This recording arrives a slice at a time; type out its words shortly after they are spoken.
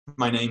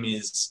My name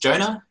is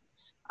Jonah,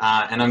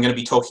 and I'm going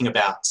to be talking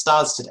about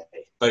stars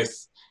today,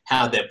 both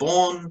how they're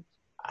born,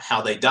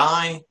 how they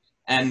die,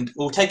 and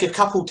we'll take a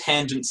couple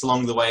tangents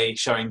along the way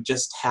showing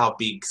just how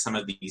big some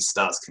of these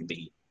stars can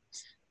be.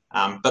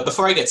 But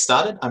before I get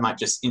started, I might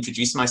just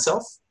introduce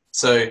myself.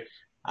 So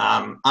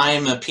I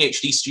am a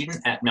PhD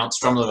student at Mount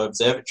Stromlo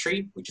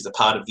Observatory, which is a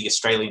part of the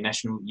Australian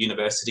National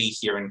University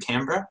here in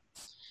Canberra.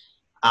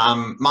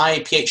 My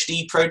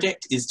PhD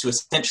project is to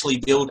essentially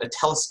build a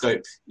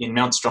telescope in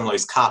Mount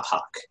Stromlo's car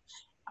park.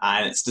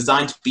 And it's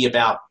designed to be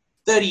about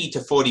 30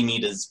 to 40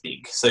 meters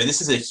big. So this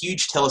is a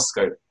huge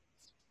telescope,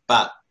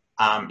 but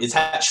it's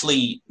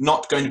actually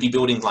not going to be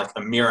building like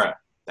a mirror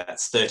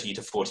that's 30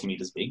 to 40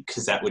 meters big,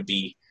 because that would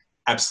be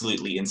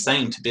absolutely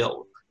insane to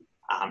build.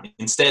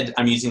 Instead,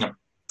 I'm using a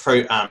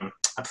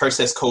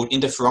process called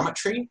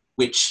interferometry,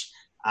 which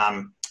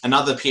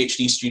another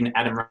PhD student,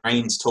 Adam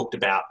Rains, talked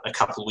about a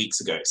couple of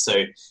weeks ago. So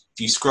if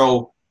you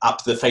scroll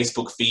up the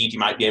Facebook feed, you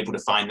might be able to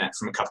find that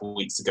from a couple of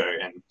weeks ago.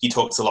 And he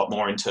talks a lot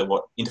more into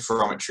what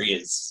interferometry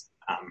is.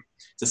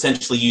 It's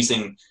essentially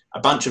using a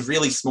bunch of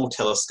really small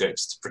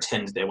telescopes to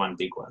pretend they're one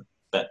big one.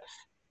 But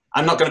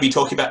I'm not going to be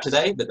talking about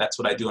today, but that's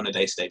what I do on a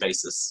day-to-day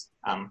basis.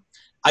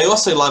 I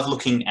also love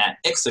looking at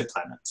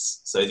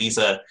exoplanets. So these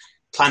are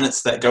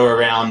planets that go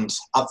around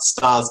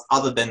stars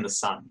other than the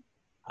sun.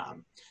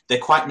 They're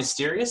quite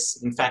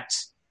mysterious. In fact,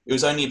 it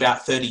was only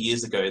about 30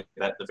 years ago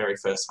that the very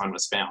first one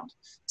was found.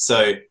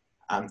 So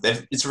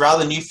it's a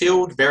rather new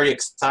field, very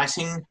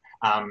exciting.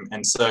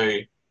 And so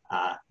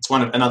it's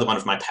another one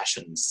of my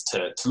passions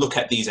to look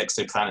at these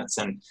exoplanets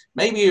and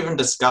maybe even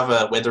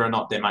discover whether or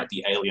not there might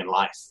be alien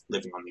life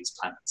living on these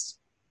planets.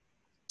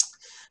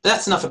 But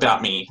that's enough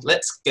about me.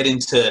 Let's get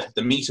into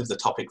the meat of the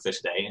topic for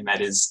today, and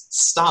that is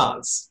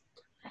stars.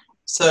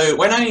 So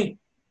when I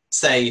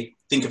say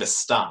think of a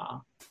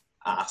star,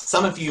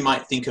 some of you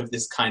might think of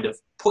this kind of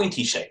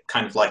pointy shape,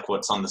 kind of like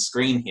what's on the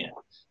screen here.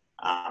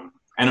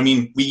 And I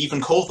mean, we even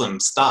call them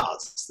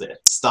stars. They're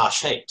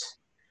star-shaped.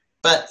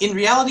 But in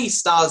reality,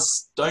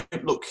 stars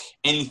don't look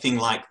anything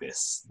like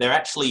this. They're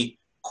actually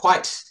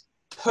quite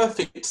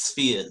perfect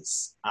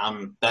spheres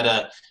that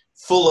are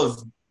full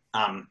of,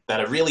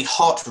 that are really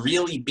hot,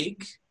 really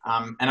big,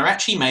 and are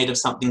actually made of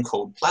something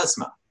called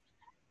plasma.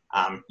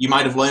 You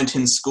might have learnt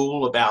in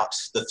school about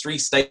the 3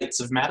 states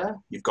of matter.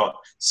 You've got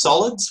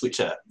solids, which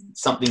are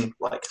something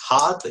like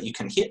hard that you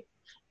can hit.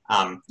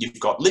 You've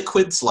got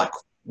liquids like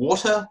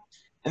water,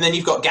 and then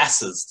you've got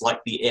gases like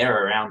the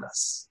air around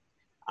us.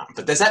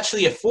 But there's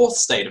actually a 4th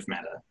state of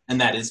matter, and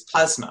that is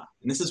plasma.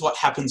 And this is what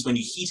happens when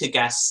you heat a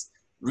gas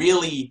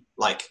really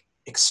like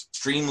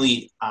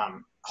extremely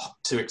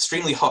to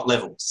extremely hot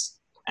levels.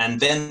 And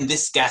then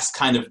this gas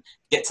kind of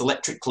gets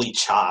electrically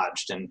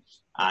charged and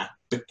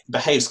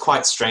behaves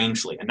quite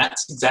strangely, and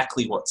that's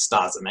exactly what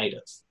stars are made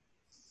of.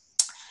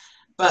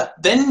 But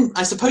then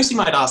I suppose you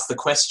might ask the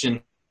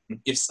question,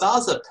 if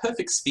stars are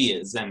perfect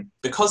spheres, and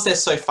because they're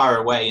so far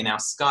away in our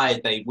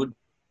sky they would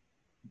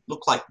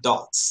look like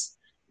dots,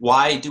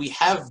 why do we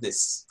have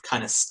this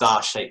kind of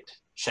star-shaped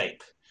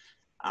shape?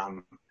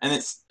 And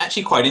it's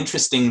actually quite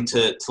interesting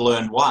to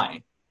learn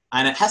why.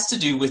 And it has to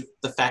do with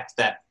the fact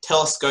that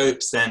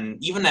telescopes and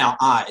even our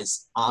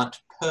eyes aren't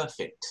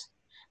perfect.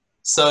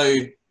 So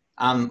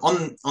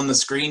on the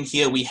screen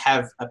here, we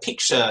have a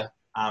picture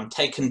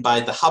taken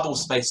by the Hubble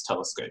Space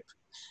Telescope.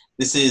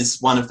 This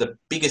is one of the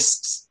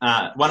biggest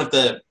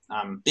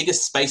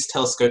space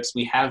telescopes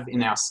we have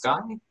in our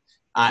sky,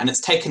 and it's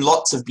taken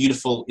lots of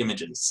beautiful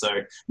images. So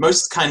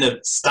most kind of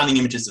stunning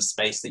images of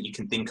space that you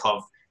can think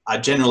of are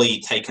generally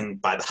taken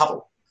by the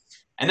Hubble.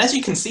 And as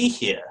you can see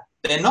here,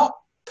 they're not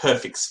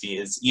perfect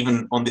spheres,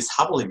 even on this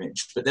Hubble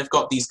image, but they've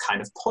got these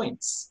kind of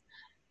points.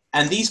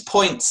 And these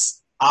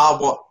points are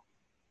what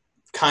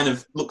kind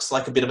of looks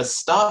like a bit of a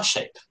star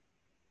shape.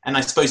 And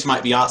I suppose you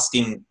might be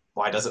asking,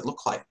 why does it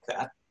look like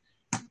that?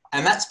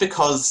 And that's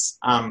because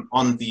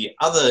on the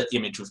other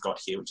image we've got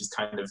here, which is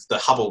kind of the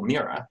Hubble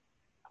mirror,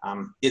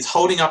 it's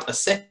holding up a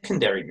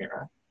secondary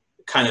mirror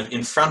kind of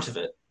in front of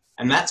it.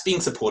 And that's being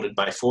supported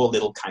by 4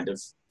 little kind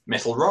of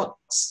metal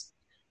rods.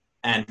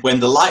 And when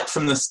the light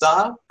from the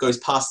star goes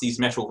past these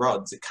metal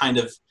rods, it kind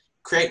of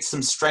creates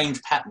some strange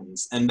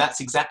patterns. And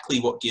that's exactly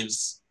what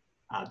gives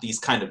these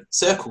kind of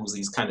circles,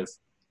 these kind of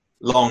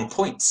long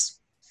points.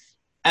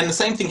 And the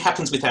same thing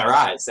happens with our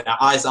eyes. Our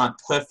eyes aren't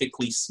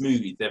perfectly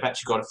smooth. They've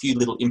actually got a few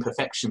little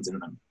imperfections in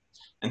them.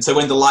 And so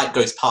when the light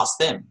goes past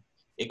them,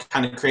 it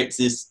kind of creates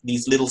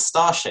these little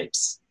star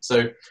shapes.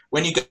 So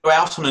when you go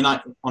out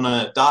on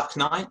a dark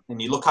night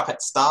and you look up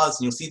at stars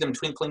and you'll see them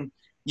twinkling,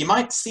 you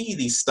might see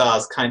these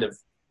stars kind of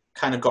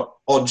got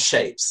odd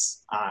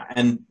shapes,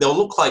 and they'll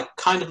look like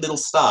kind of little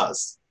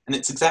stars. And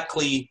it's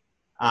exactly,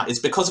 it's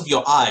because of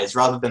your eyes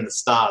rather than the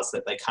stars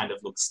that they kind of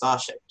look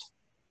star-shaped.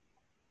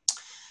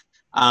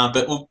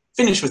 But we'll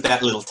finish with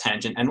that little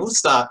tangent, and we'll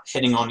start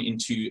heading on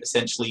into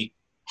essentially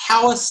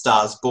how are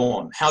stars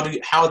born? How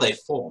are they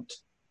formed?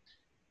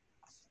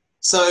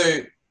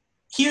 So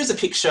here's a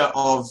picture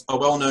of a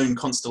well-known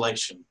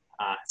constellation.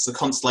 It's the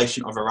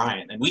constellation of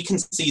Orion, and we can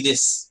see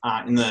this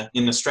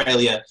in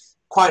Australia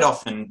quite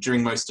often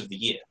during most of the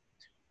year.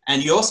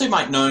 And you also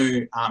might know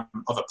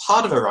of a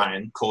part of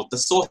Orion called the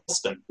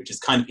saucepan, which is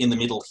kind of in the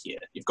middle here.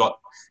 You've got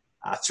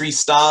 3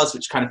 stars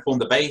which kind of form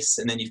the base,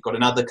 and then you've got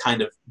another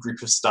kind of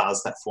group of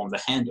stars that form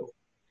the handle.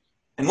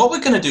 And what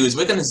we're going to do is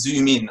we're going to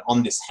zoom in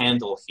on this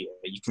handle here.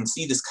 You can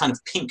see this kind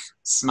of pink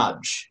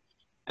smudge.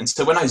 And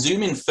so when I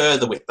zoom in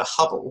further with the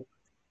Hubble,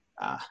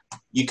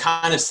 you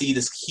kind of see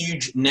this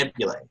huge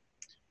nebulae.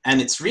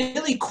 And it's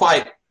really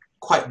quite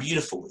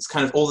beautiful. It's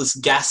kind of all this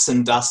gas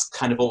and dust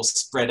kind of all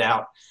spread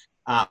out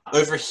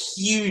over a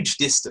huge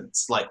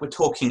distance. Like, we're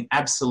talking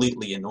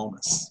absolutely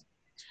enormous.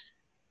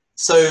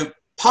 So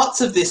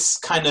parts of this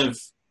kind of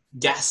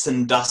gas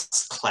and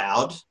dust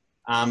cloud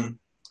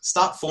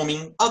start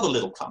forming other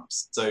little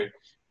clumps. So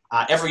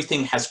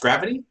everything has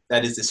gravity.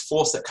 That is this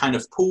force that kind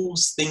of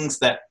pulls things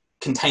that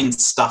contain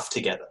stuff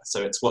together.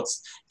 So it's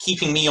what's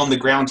keeping me on the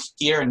ground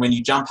here, and when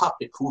you jump up,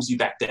 it pulls you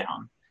back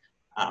down.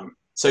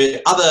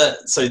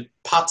 So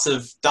parts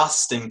of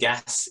dust and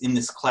gas in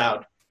this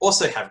cloud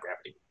also have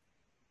gravity.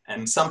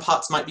 And some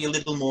parts might be a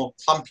little more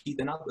clumpy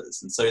than others.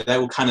 And so they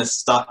will kind of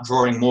start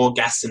drawing more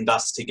gas and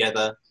dust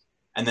together.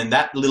 And then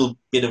that little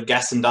bit of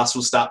gas and dust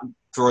will start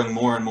drawing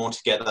more and more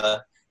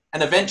together.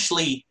 And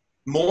eventually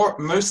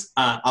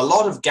a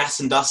lot of gas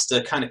and dust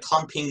are kind of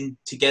clumping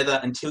together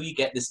until you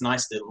get this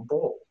nice little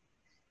ball.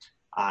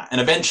 And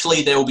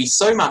eventually there will be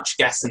so much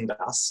gas and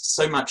dust,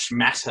 so much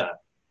matter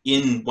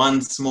in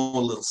one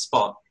small little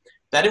spot,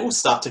 that it will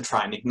start to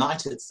try and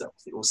ignite itself.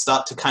 It will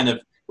start to kind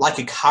of, like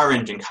a car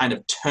engine, kind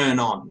of turn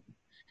on.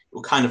 It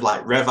will kind of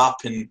like rev up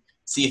and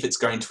see if it's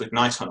going to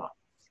ignite or not.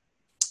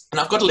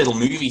 And I've got a little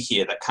movie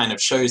here that kind of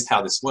shows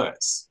how this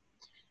works.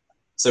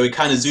 So we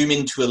kind of zoom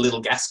into a little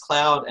gas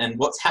cloud, and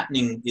what's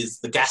happening is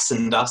the gas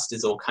and dust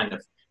is all kind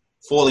of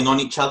falling on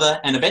each other,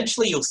 and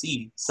eventually you'll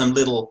see some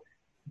little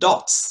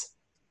dots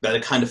that are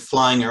kind of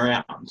flying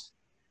around.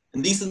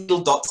 And these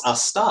little dots are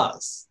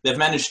stars. They've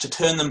managed to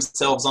turn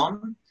themselves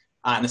on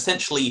and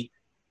essentially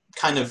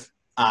kind of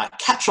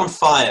catch on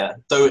fire,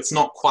 though it's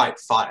not quite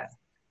fire.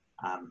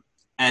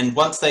 And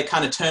once they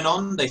kind of turn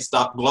on, they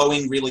start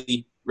glowing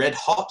really red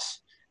hot,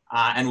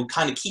 and will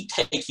kind of keep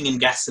taking in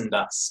gas and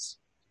dust.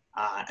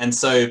 And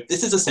so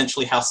this is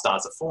essentially how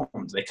stars are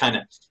formed. They kind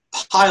of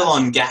pile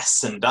on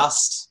gas and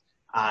dust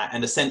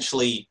and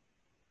essentially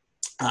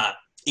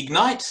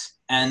ignite,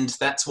 and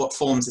that's what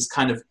forms this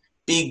kind of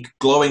big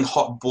glowing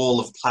hot ball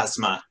of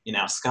plasma in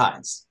our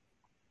skies.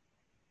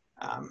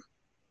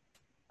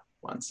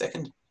 One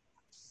second.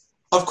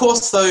 Of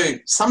course, though,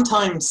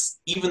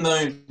 sometimes, even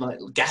though like,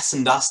 gas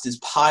and dust is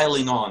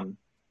piling on,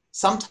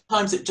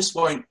 sometimes it just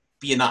won't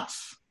be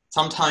enough.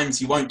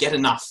 Sometimes you won't get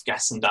enough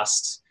gas and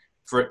dust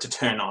for it to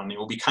turn on. It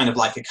will be kind of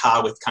like a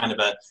car with kind of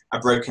a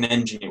broken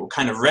engine. It will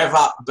kind of rev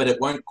up, but it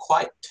won't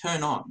quite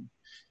turn on.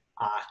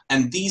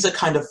 And these are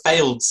kind of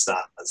failed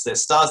stars. They're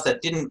stars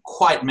that didn't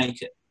quite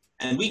make it.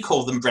 And we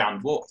call them brown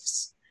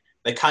dwarfs.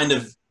 They kind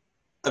of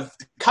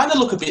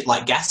look a bit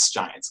like gas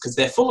giants, because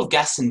they're full of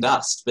gas and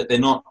dust, but they're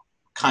not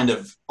kind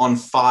of on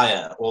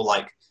fire or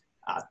like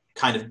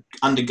kind of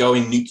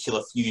undergoing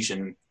nuclear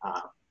fusion,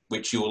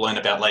 which you will learn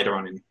about later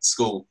on in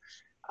school.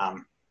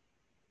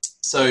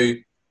 So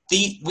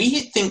we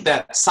think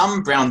that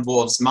some brown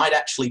dwarfs might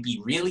actually be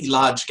really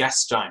large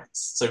gas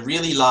giants, so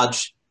really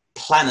large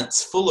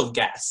planets full of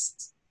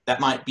gas that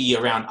might be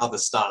around other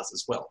stars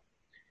as well.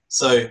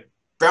 So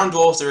brown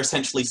dwarfs are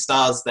essentially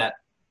stars that,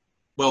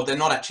 well, they're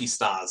not actually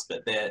stars,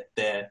 but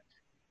they're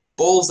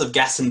balls of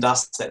gas and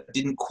dust that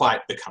didn't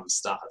quite become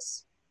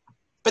stars.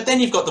 But then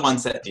you've got the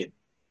ones that did,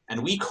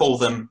 and we call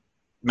them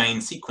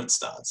main sequence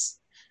stars.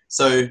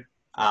 So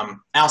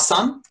our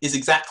sun is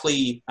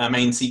exactly a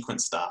main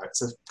sequence star.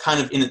 It's kind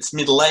of in its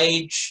middle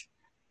age.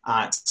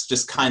 It's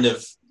just kind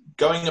of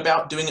going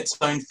about doing its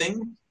own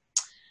thing.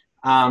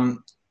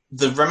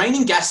 The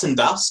remaining gas and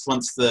dust,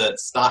 once the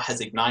star has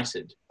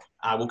ignited,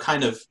 will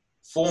kind of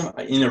form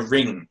in a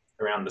ring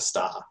around the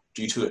star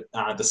due to it,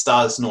 the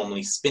star's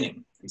normally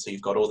spinning. And so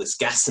you've got all this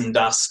gas and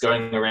dust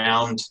going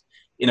around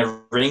in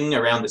a ring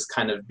around this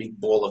kind of big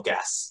ball of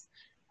gas.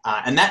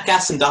 And that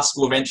gas and dust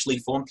will eventually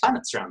form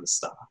planets around the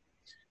star.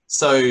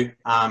 So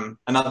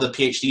another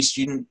PhD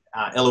student,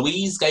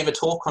 Eloise, gave a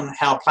talk on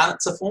how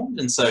planets are formed.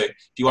 And so if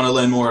you want to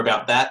learn more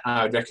about that,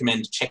 I would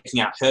recommend checking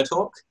out her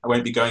talk. I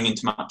won't be going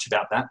into much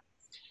about that.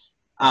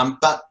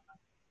 But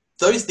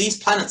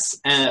these planets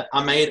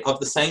are made of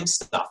the same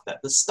stuff that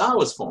the star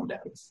was formed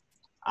out of.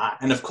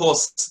 And of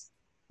course,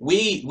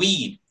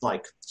 we,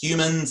 like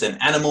humans and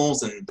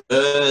animals and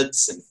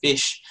birds and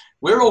fish,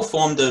 we're all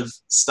formed of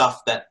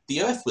stuff that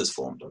the Earth was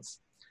formed of.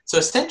 So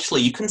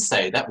essentially, you can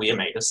say that we are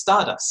made of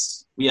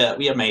stardust. We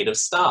are made of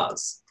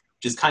stars,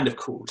 which is kind of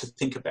cool to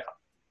think about.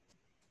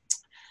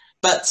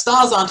 But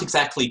stars aren't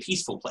exactly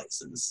peaceful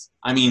places.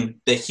 I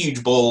mean, they're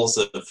huge balls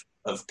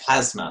of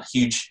plasma,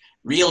 huge,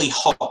 really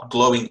hot,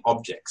 glowing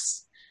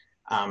objects.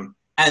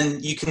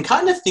 And you can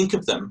kind of think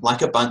of them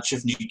like a bunch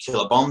of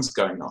nuclear bombs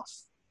going off.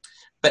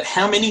 But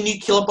how many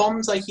nuclear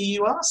bombs, I hear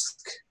you ask?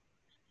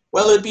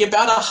 Well, it would be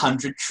about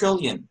 100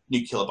 trillion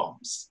nuclear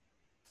bombs.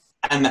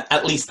 And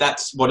at least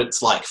that's what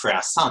it's like for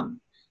our sun.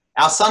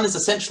 Our sun is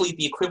essentially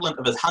the equivalent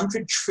of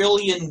 100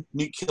 trillion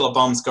nuclear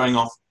bombs going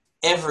off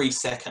every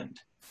second.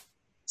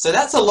 So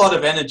that's a lot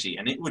of energy,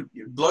 and it would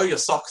blow your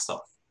socks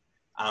off.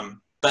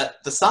 But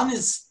the sun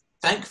is,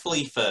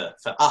 thankfully for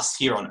us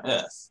here on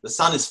Earth, the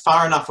sun is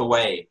far enough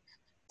away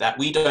that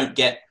we don't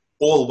get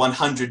all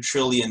 100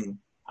 trillion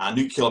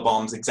nuclear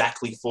bombs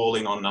exactly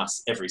falling on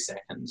us every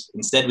second.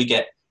 Instead, we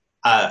get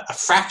a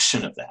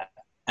fraction of that.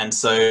 And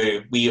so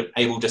we are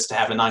able just to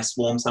have a nice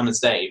warm summer's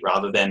day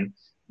rather than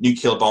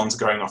nuclear bombs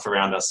going off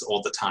around us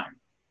all the time.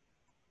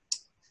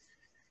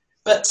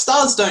 But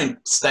stars don't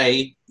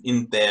stay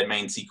in their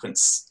main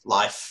sequence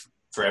life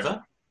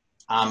forever.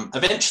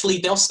 Eventually,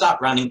 they'll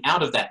start running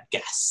out of that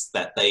gas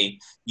that they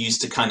use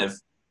to kind of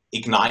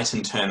ignite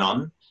and turn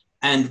on.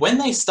 And when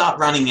they start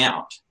running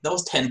out, they'll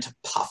tend to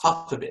puff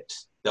up a bit.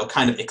 They'll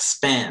kind of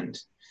expand.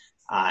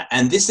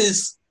 And this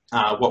is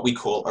what we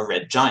call a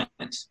red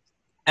giant.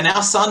 And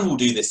our sun will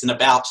do this in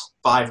about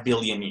 5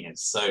 billion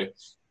years. So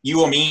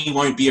you or me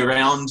won't be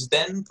around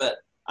then, but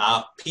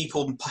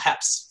people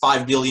perhaps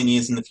 5 billion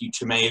years in the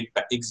future may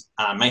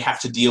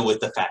have to deal with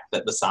the fact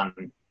that the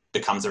sun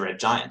becomes a red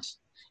giant.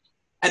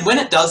 And when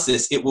it does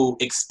this, it will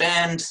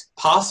expand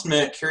past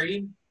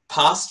Mercury,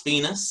 past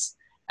Venus,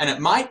 and it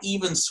might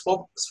even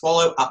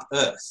swallow up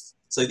Earth.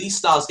 So these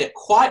stars get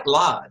quite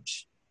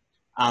large.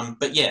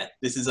 But yeah,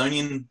 this is only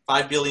in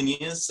 5 billion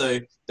years, so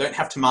don't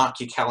have to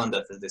mark your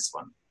calendar for this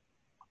one.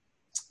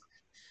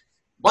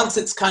 Once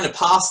it's kind of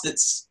passed,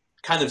 it's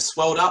kind of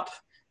swelled up,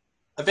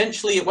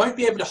 eventually it won't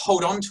be able to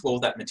hold on to all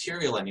that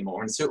material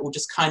anymore, and so it will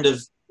just kind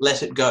of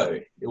let it go.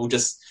 It will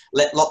just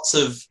let lots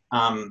of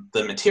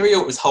the material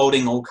it was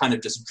holding all kind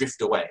of just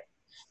drift away.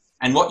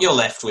 And what you're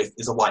left with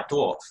is a white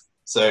dwarf.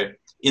 So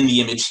in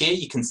the image here,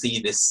 you can see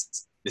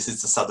this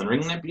is the Southern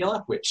Ring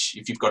Nebula, which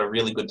if you've got a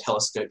really good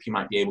telescope, you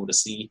might be able to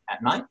see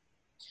at night.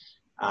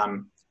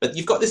 But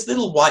you've got this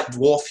little white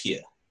dwarf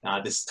here,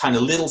 this kind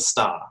of little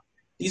star.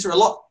 These are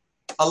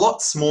a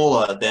lot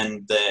smaller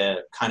than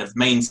their kind of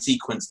main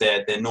sequence,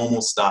 their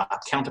normal star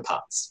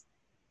counterparts.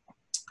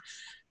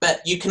 But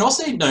you can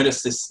also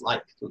notice this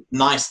like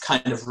nice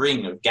kind of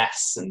ring of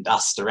gas and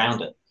dust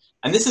around it.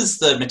 And this is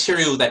the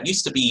material that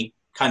used to be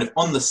kind of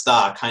on the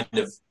star, kind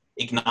of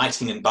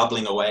igniting and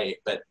bubbling away,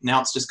 but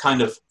now it's just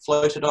kind of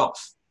floated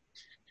off.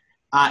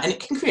 And it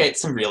can create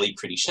some really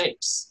pretty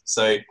shapes.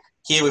 So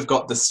here we've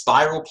got the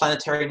spiral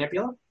planetary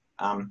nebula,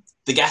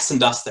 the gas and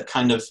dust that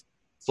kind of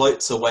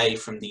floats away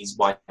from these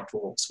white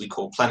dwarfs we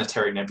call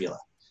planetary nebula.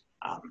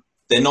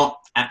 They're not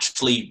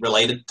actually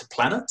related to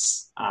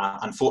planets.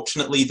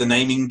 Unfortunately, the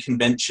naming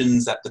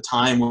conventions at the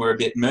time were a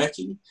bit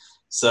murky.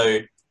 So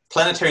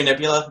planetary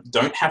nebula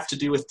don't have to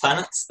do with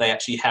planets. They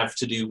actually have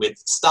to do with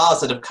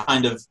stars that have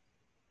kind of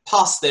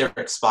passed their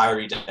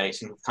expiry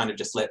date and kind of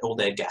just let all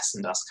their gas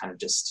and dust kind of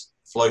just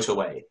float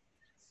away.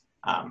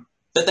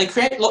 But they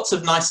create lots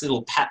of nice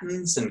little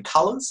patterns and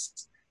colors.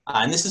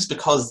 And this is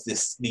because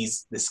this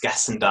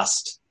gas and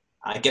dust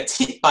gets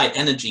hit by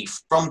energy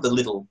from the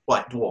little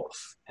white dwarf,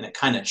 and it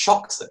kind of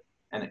shocks it,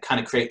 and it kind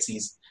of creates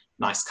these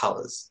nice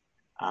colors.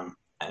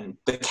 And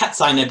the Cat's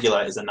Eye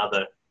Nebula is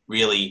another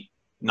really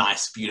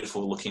nice,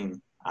 beautiful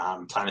looking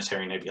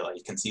planetary nebula.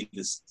 You can see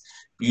this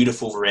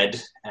beautiful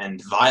red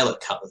and violet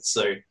colors.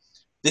 So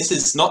this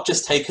is not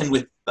just taken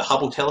with the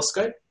Hubble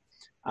telescope.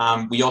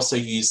 We also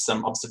use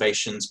some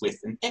observations with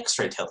an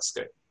X-ray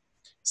telescope.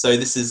 So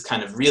this is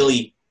kind of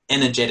really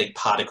energetic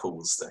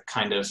particles that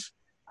kind of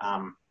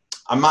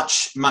are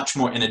much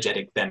more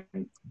energetic than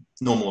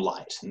normal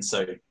light. And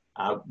so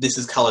this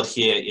is colored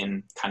here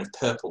in kind of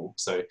purple.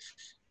 So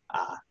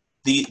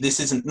this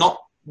isn't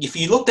if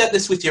you looked at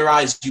this with your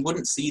eyes, you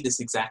wouldn't see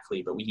this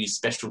exactly, but we use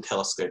special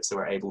telescopes that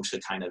we're able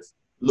to kind of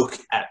look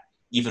at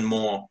even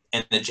more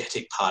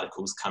energetic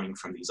particles coming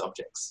from these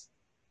objects.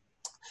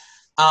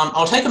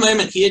 I'll take a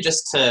moment here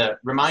just to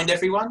remind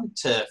everyone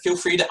to feel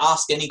free to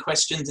ask any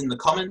questions in the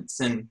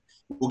comments, and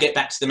we'll get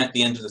back to them at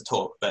the end of the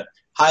talk, but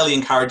highly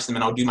encourage them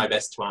and I'll do my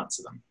best to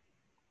answer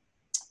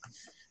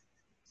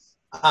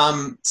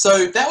them.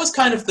 So that was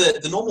kind of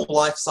the normal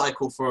life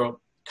cycle for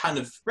kind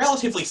of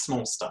relatively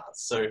small stars.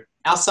 So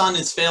our sun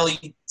is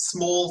fairly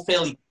small,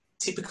 fairly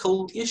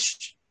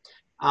typical-ish,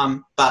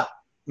 but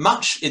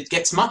it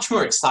gets much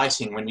more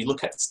exciting when you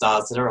look at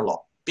stars that are a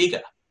lot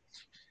bigger.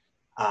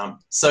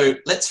 So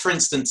let's, for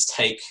instance,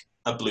 take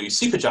a blue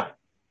supergiant.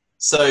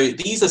 So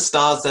these are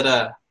stars that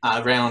are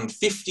around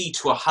 50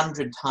 to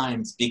 100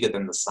 times bigger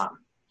than the sun.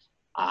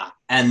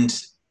 And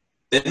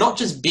they're not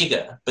just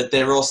bigger, but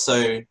they're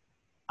also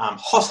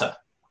hotter.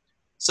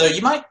 So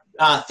you might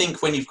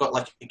think when you've got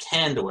like a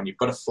candle and you've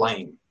got a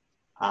flame,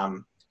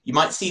 you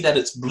might see that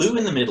it's blue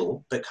in the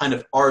middle, but kind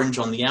of orange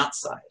on the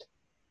outside.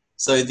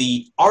 So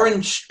the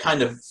orange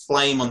kind of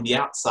flame on the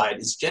outside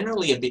is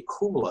generally a bit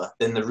cooler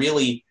than the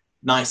really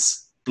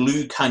nice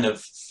blue kind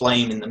of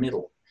flame in the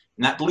middle.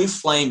 And that blue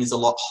flame is a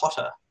lot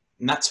hotter.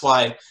 And that's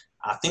why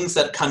things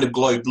that kind of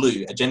glow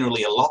blue are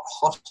generally a lot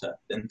hotter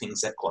than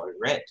things that glow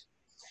red.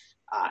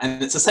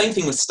 And it's the same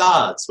thing with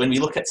stars. When we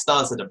look at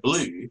stars that are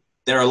blue,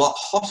 they're a lot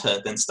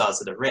hotter than stars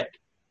that are red.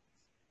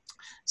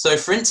 So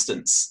for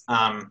instance,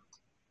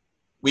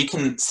 we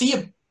can see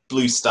a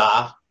blue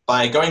star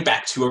by going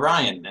back to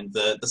Orion and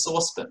the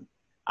saucepan,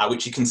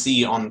 which you can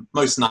see on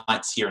most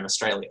nights here in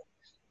Australia.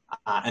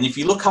 And if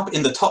you look up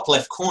in the top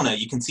left corner,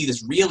 you can see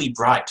this really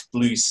bright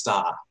blue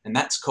star, and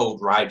that's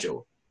called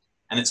Rigel.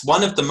 And it's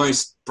one of the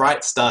most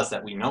bright stars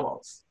that we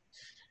know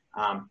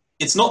of.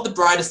 It's not the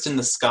brightest in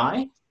the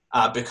sky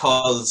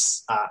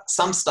because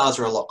some stars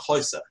are a lot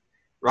closer.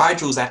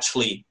 Rigel's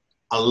actually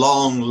a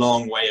long,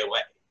 long way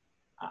away,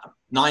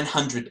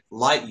 900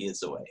 light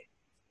years away.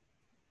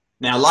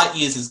 Now, light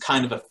years is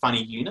kind of a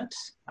funny unit.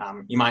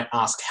 You might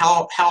ask,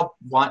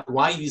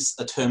 why use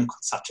a term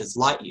such as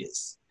light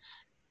years?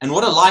 And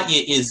what a light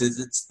year is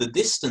it's the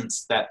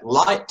distance that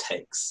light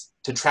takes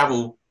to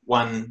travel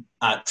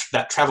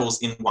that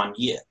travels in 1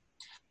 year.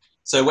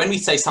 So when we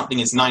say something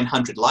is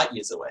 900 light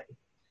years away,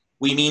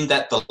 we mean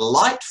that the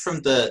light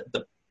from the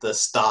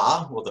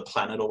star or the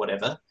planet or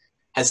whatever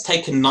has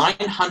taken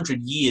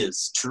 900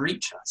 years to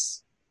reach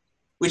us,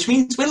 which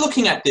means we're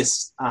looking at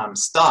this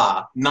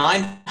star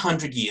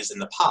 900 years in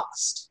the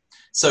past.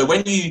 So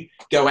when you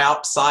go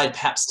outside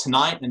perhaps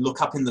tonight and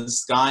look up in the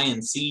sky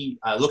and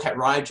look at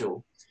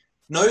Rigel,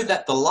 know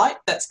that the light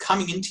that's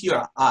coming into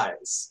your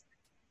eyes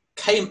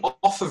came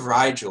off of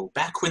Rigel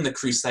back when the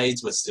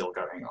Crusades were still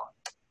going on.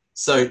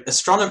 So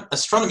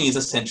astronomy is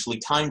essentially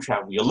time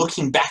travel. You're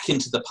looking back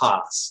into the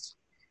past.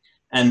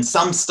 And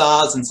some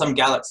stars and some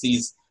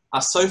galaxies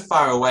are so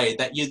far away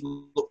that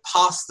you look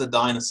past the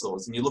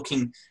dinosaurs and you're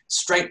looking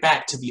straight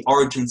back to the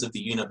origins of the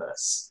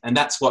universe. And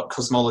that's what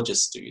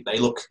cosmologists do. They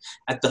look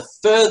at the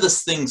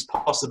furthest things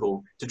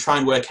possible to try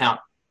and work out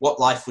what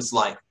life was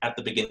like at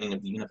the beginning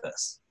of the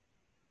universe.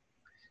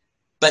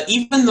 But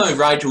even though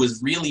Rigel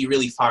is really,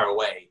 really far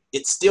away,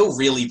 it's still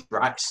really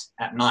bright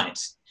at night.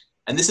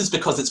 And this is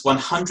because it's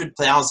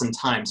 100,000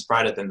 times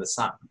brighter than the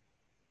sun.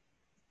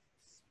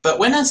 But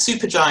when a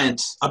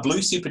blue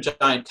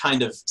supergiant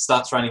kind of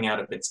starts running out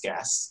of its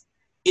gas,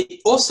 it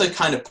also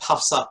kind of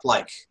puffs up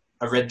like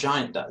a red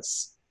giant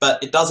does,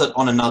 but it does it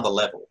on another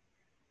level.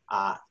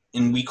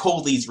 And we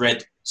call these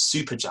red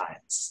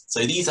supergiants.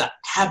 So these are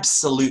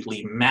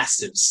absolutely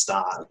massive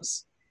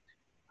stars.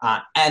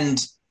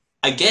 And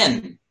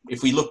again,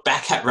 if we look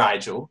back at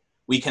Rigel,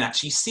 we can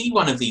actually see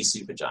one of these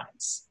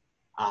supergiants.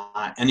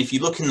 And if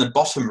you look in the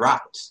bottom right,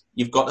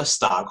 you've got a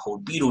star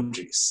called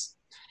Betelgeuse.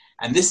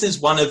 And this is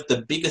one of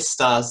the biggest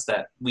stars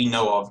that we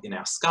know of in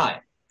our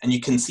sky. And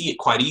you can see it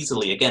quite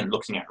easily, again,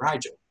 looking at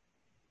Rigel.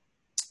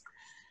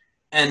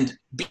 And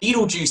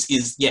Betelgeuse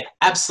is, yeah,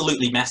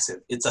 absolutely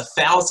massive. It's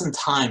 1,000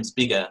 times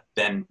bigger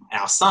than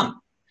our sun.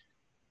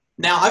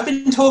 Now, I've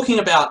been talking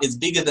about it's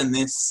bigger than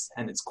this,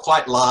 and it's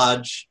quite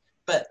large,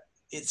 but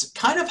it's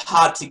kind of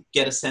hard to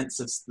get a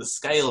sense of the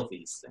scale of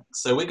these things.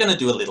 So we're going to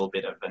do a little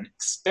bit of an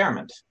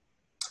experiment.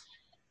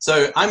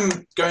 So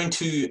I'm going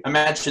to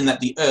imagine that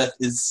the Earth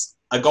is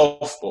a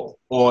golf ball,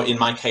 or in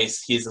my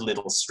case, here's a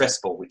little stress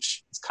ball,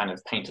 which is kind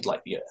of painted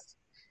like the Earth.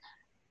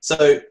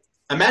 So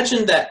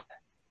imagine that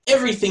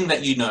everything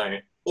that you know,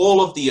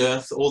 all of the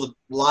Earth, all the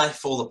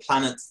life, all the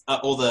planets,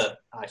 all the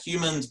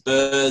humans,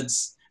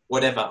 birds,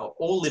 whatever, are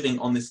all living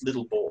on this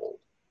little ball.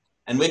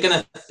 And we're going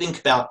to think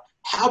about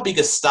how big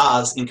are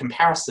stars in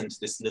comparison to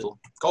this little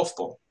golf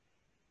ball.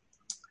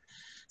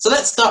 So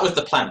let's start with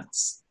the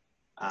planets.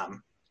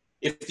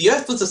 If the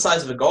Earth was the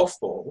size of a golf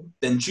ball,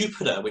 then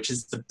Jupiter, which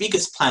is the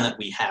biggest planet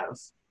we have,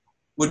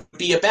 would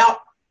be about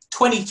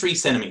 23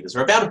 centimeters,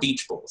 or about a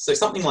beach ball, so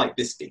something like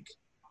this big.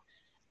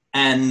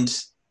 And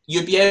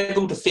you'd be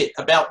able to fit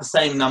about the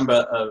same number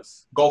of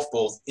golf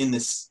balls in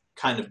this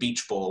kind of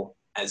beach ball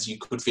as you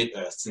could fit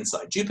Earths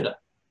inside Jupiter.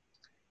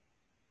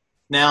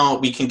 Now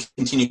we can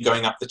continue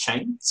going up the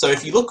chain. So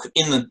if you look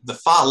in the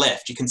far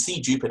left, you can see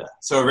Jupiter.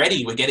 So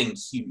already we're getting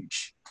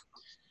huge.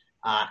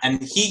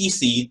 And here you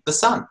see the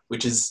sun,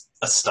 which is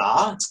a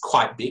star. It's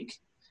quite big.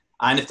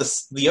 And if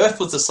the Earth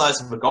was the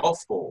size of a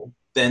golf ball,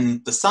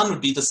 then the sun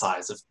would be the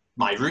size of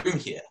my room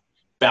here,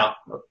 about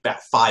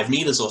 5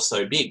 meters or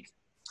so big.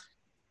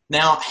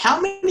 Now, how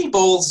many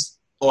balls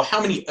or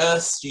how many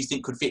Earths do you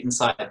think could fit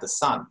inside the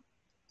sun?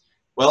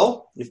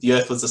 Well, if the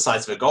Earth was the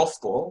size of a golf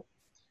ball,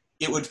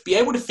 it would be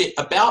able to fit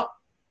about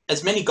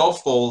as many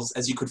golf balls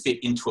as you could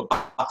fit into a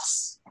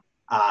bus.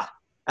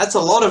 That's a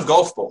lot of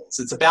golf balls.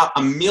 It's about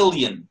 1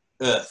 million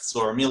Earths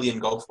or 1 million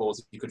golf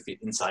balls you could fit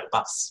inside a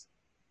bus.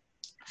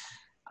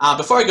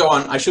 Before I go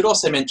on, I should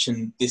also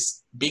mention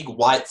this big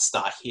white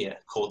star here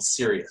called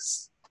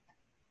Sirius.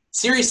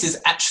 Sirius is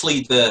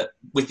actually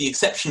with the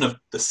exception of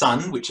the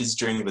sun, which is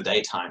during the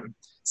daytime,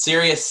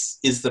 Sirius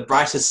is the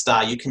brightest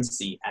star you can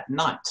see at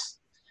night.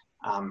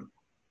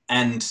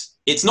 And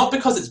it's not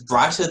because it's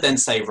brighter than,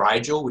 say,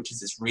 Rigel, which is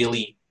this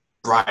really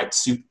bright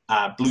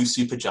blue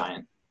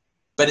supergiant,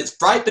 but it's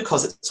bright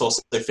because it's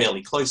also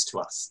fairly close to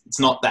us. It's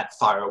not that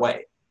far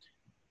away.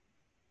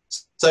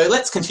 So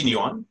let's continue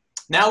on.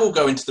 Now we'll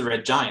go into the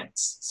red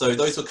giants. So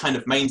those were kind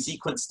of main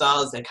sequence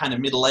stars. They're kind of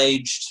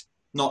middle-aged,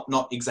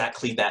 not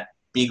exactly that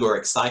big or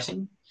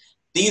exciting.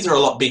 these are a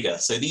lot bigger.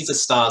 So these are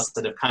stars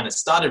that have kind of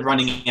started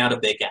running out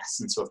of their gas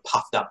and sort of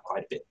puffed up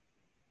quite a bit.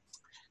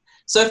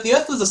 So if the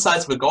Earth was the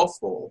size of a golf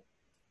ball,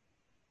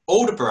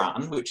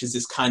 Aldebaran, which is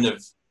this kind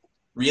of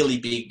really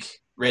big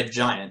red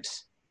giant,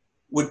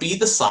 would be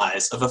the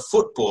size of a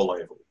football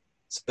oval.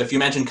 So if you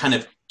imagine kind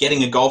of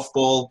getting a golf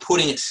ball,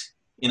 putting it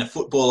in a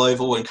football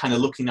oval and kind of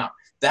looking up,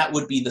 that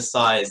would be the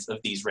size of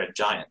these red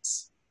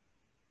giants.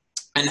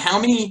 And how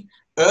many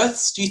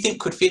Earths do you think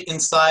could fit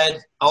inside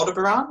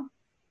Aldebaran?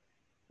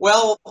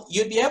 Well,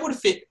 you'd be able to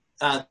fit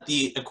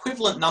the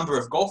equivalent number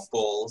of golf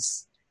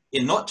balls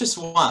in not just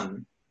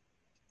one,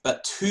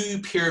 but 2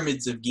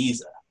 pyramids of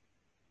Giza.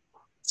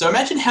 So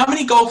imagine how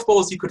many golf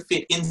balls you could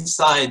fit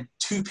inside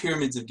 2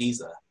 pyramids of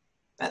Giza.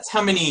 That's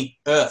how many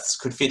Earths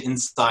could fit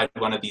inside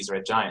one of these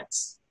red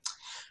giants.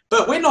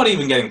 But we're not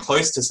even getting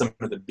close to some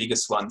of the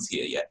biggest ones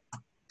here yet.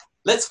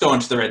 Let's go on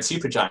to the red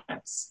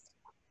supergiants.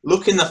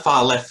 Look in the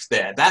far left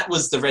there. That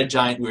was the red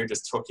giant we were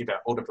just talking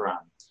about, Aldebaran.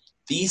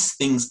 These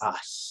things are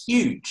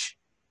huge.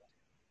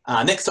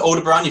 Next to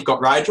Aldebaran, you've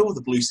got Rigel,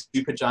 the blue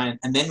supergiant,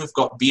 and then we've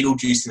got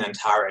Betelgeuse and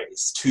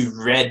Antares, 2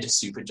 red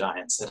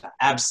supergiants that are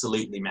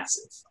absolutely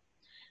massive.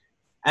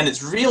 And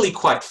it's really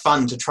quite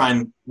fun to try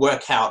and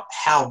work out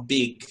how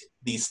big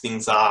these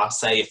things are,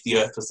 say, if the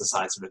Earth was the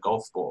size of a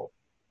golf ball.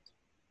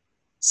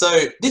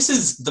 So this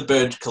is the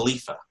Burj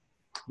Khalifa.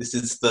 This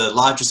is the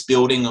largest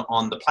building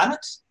on the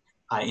planet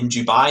in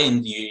Dubai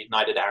in the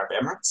United Arab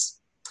Emirates.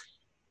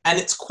 And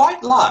it's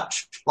quite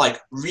large, like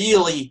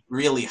really,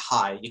 really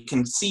high. You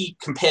can see,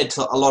 compared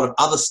to a lot of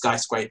other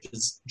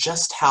skyscrapers,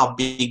 just how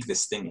big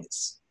this thing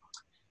is.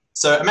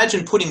 So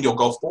imagine putting your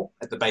golf ball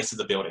at the base of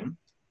the building.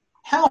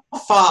 How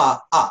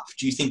far up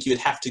do you think you'd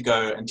have to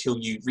go until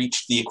you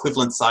reach the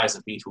equivalent size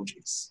of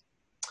Betelgeuse?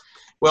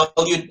 Well,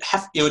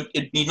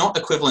 it'd be not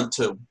equivalent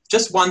to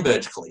just 1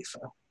 Burj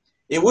Khalifa.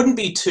 It wouldn't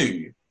be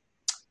 2,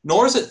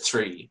 nor is it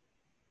 3,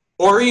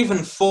 or even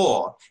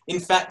 4. In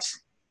fact,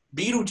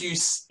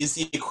 Betelgeuse is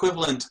the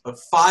equivalent of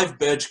 5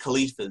 Burj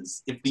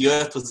Khalifas if the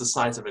Earth was the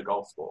size of a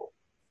golf ball.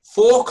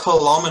 4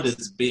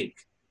 kilometers big.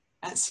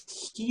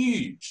 That's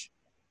huge.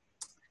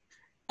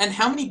 And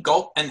how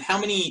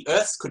many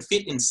Earths could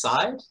fit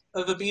inside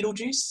of a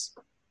Betelgeuse?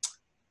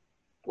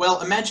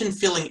 Well, imagine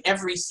filling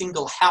every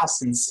single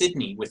house in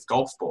Sydney with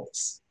golf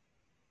balls.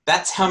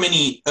 That's how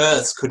many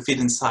Earths could fit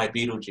inside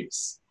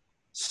Betelgeuse.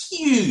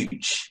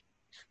 Huge.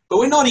 But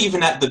we're not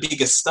even at the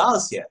biggest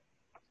stars yet.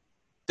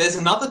 There's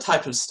another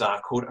type of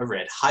star called a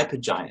red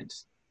hypergiant,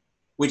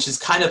 which is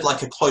kind of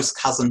like a close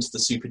cousin to the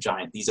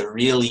supergiant. These are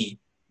really,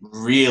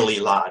 really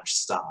large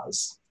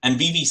stars. And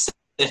VV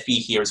Cephei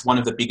here is one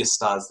of the biggest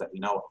stars that we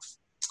know of.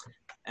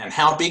 And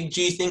how big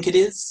do you think it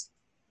is?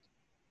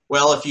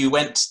 Well, if you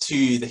went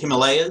to the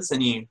Himalayas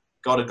and you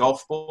got a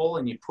golf ball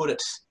and you put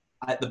it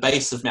at the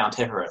base of Mount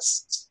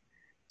Everest,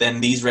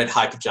 then these red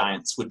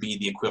hypergiants would be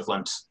the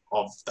equivalent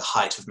of the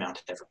height of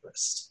Mount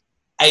Everest.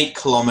 8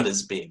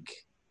 kilometers big.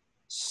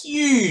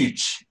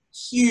 Huge,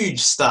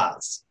 huge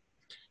stars.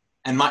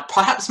 And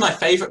perhaps my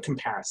favorite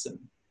comparison,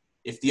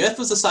 if the Earth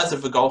was the size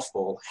of a golf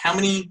ball, how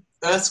many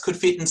Earths could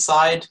fit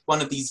inside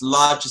one of these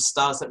largest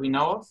stars that we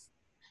know of?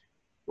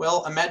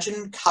 Well,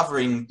 imagine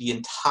covering the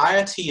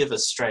entirety of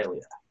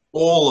Australia,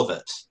 all of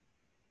it,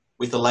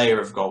 with a layer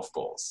of golf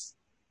balls.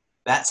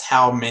 That's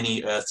how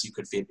many Earths you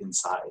could fit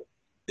inside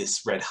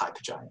this red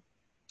hypergiant.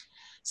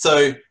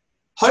 So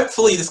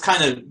hopefully this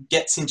kind of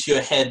gets into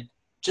your head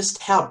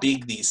just how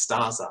big these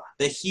stars are.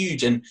 They're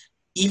huge, and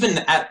even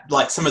at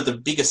like some of the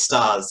biggest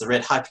stars, the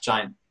red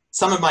hypergiant,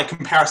 some of my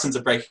comparisons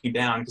are breaking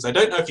down because I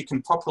don't know if you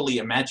can properly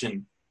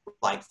imagine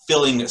like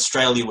filling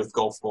Australia with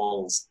golf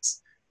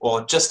balls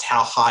or just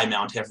how high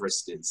Mount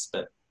Everest is,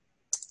 but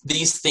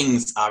these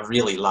things are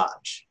really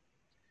large.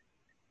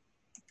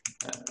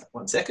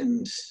 One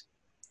second.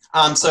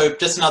 So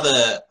just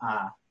another,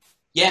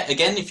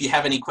 again, if you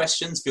have any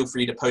questions, feel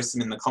free to post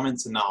them in the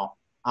comments and I'll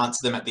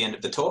answer them at the end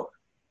of the talk.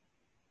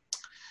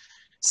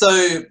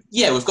 So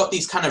yeah, we've got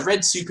these kind of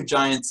red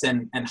supergiants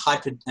and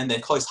their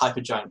close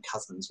hypergiant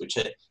cousins, which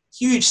are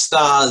huge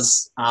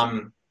stars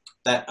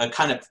that are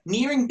kind of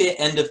nearing their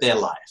end of their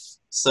life.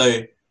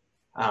 So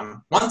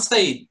once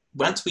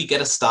we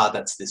get a star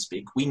that's this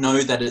big, we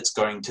know that it's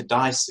going to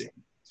die soon.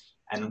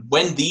 And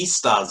when these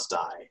stars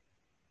die,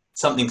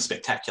 something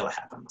spectacular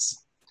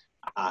happens.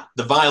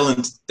 The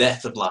violent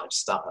death of large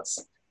stars.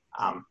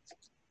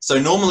 So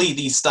normally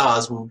these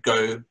stars will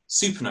go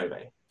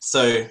supernovae.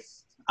 So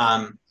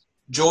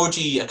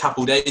Georgie, a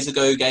couple days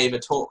ago, gave a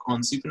talk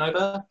on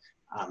supernova.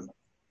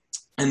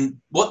 And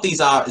what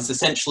these are is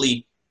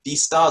essentially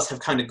these stars have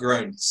kind of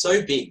grown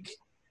so big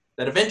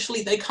that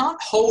eventually they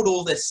can't hold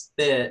all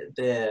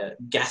their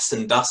gas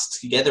and dust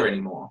together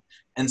anymore.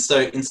 And so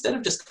instead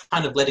of just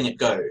kind of letting it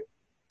go,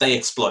 they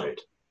explode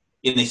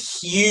in a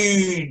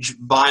huge,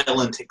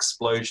 violent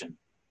explosion.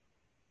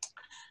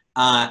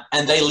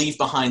 And they leave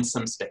behind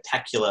some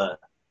spectacular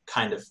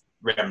kind of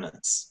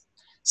remnants.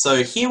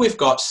 So here we've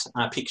got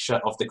a picture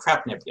of the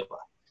Crab Nebula.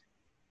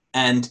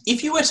 And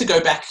if you were to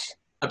go back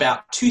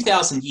about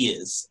 2,000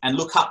 years and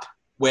look up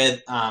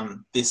where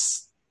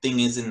this thing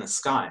is in the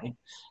sky,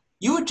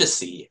 you would just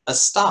see a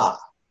star,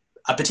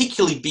 a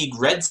particularly big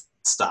red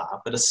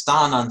star, but a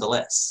star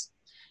nonetheless.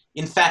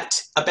 In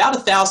fact, about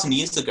 1,000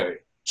 years ago,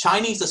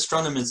 Chinese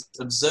astronomers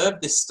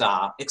observed this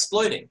star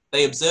exploding.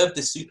 They observed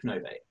this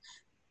supernovae,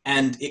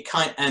 and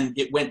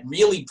it went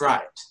really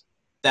bright,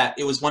 that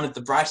it was one of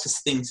the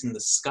brightest things in the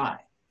sky.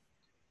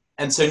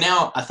 And so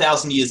now,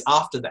 1,000 years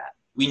after that,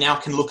 we now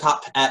can look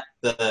up at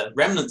the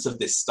remnants of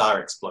this star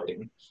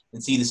exploding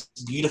and see this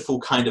beautiful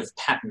kind of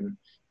pattern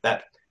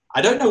that,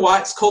 I don't know why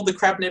it's called the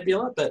Crab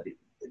Nebula, but it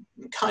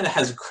kind of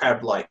has a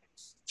crab-like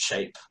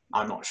shape.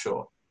 I'm not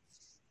sure.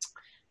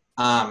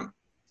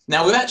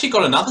 Now, we've actually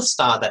got another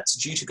star that's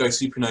due to go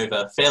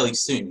supernova fairly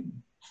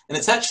soon, and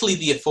it's actually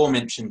the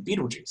aforementioned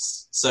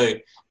Betelgeuse. So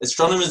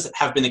astronomers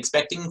have been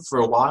expecting for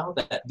a while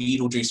that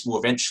Betelgeuse will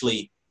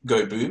eventually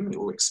go boom, it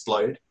will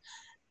explode.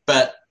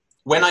 But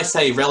when I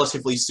say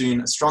relatively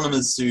soon,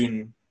 astronomers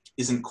soon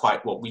isn't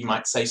quite what we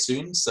might say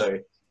soon. So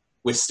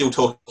we're still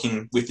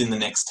talking within the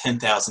next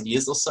 10,000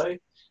 years or so.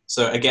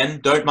 So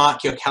again, don't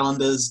mark your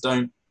calendars.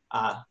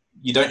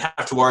 You don't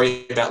have to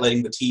worry about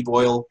letting the tea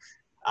boil.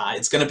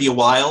 It's going to be a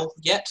while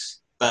yet,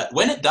 but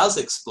when it does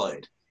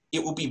explode,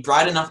 it will be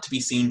bright enough to be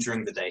seen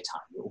during the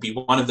daytime. It will be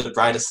one of the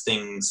brightest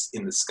things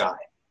in the sky.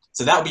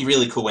 So that would be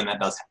really cool when that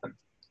does happen.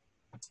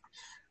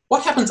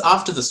 What happens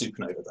after the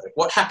supernova, though?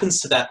 What happens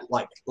to that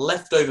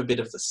leftover bit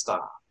of the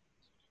star?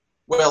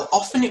 Well,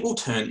 often it will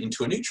turn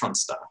into a neutron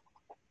star.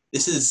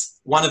 This is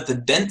one of the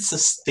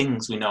densest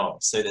things we know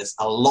of. So there's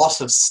a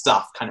lot of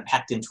stuff kind of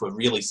packed into a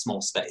really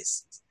small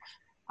space.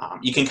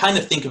 You can kind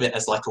of think of it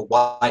as like a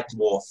white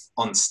dwarf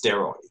on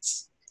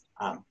steroids.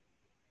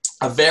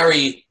 A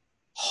very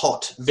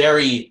hot,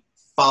 very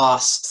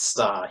fast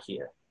star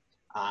here.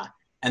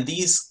 And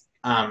these,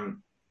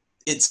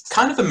 it's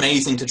kind of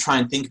amazing to try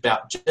and think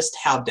about just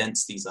how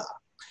dense these are.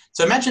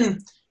 So imagine,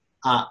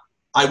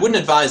 I wouldn't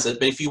advise it,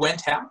 but if you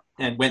went out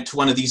and went to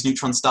one of these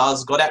neutron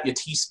stars, got out your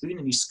teaspoon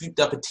and you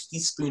scooped up a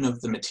teaspoon of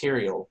the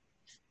material,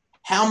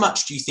 how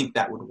much do you think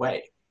that would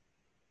weigh?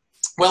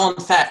 Well,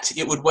 in fact,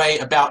 it would weigh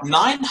about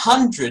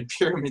 900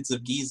 pyramids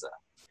of Giza.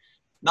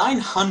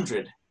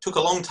 900. Took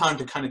a long time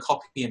to kind of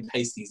copy and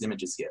paste these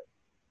images here.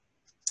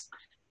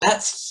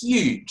 That's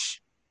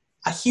huge.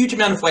 A huge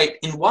amount of weight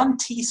in one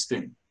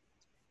teaspoon.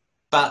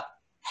 But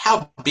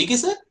how big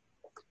is it?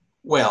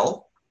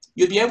 Well,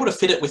 you'd be able to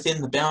fit it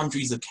within the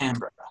boundaries of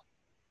Canberra.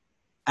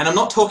 And I'm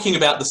not talking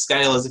about the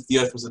scale as if the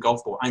Earth was a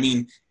golf ball. I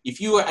mean,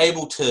 if you were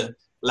able to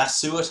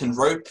lasso it and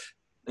rope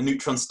a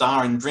neutron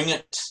star and bring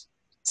it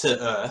to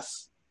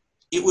Earth,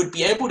 it would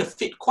be able to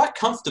fit quite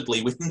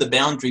comfortably within the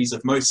boundaries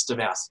of most of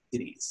our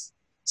cities.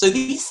 So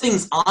these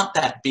things aren't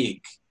that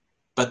big,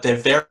 but they're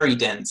very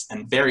dense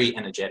and very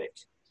energetic.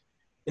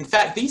 In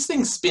fact, these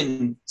things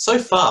spin so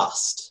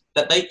fast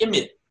that they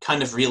emit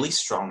kind of really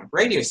strong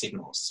radio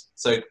signals.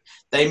 So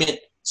they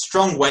emit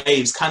strong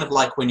waves, kind of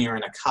like when you're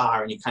in a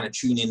car and you kind of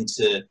tune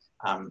into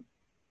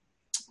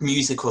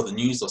music or the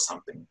news or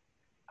something.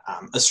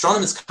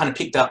 Astronomers kind of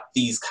picked up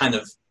these kind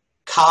of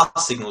car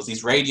signals,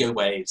 these radio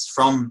waves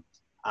from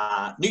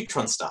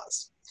neutron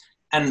stars.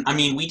 And I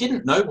mean, we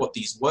didn't know what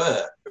these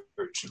were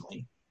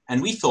originally,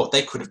 and we thought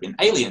they could have been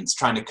aliens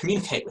trying to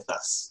communicate with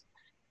us.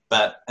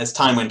 But as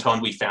time went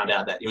on, we found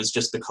out that it was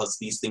just because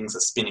these things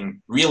are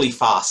spinning really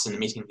fast and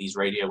emitting these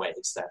radio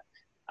waves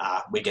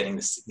that we're getting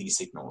these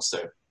signals.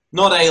 So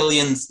not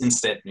aliens,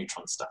 instead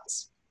neutron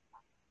stars.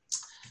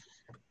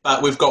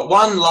 But we've got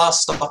one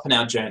last stop in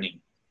our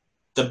journey.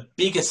 The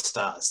biggest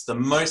stars, the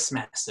most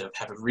massive,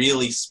 have a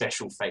really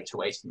special fate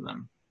awaiting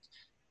them.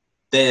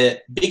 They're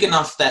big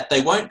enough that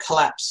they won't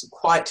collapse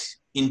quite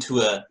into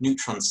a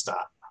neutron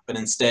star, but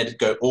instead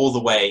go all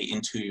the way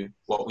into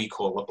what we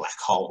call a black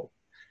hole.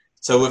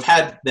 So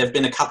there've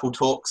been a couple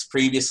talks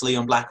previously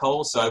on black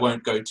holes, so I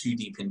won't go too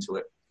deep into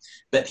it.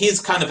 But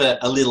here's kind of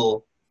a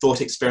little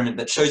thought experiment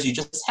that shows you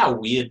just how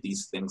weird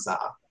these things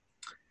are.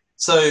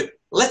 So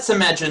let's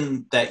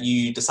imagine that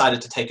you decided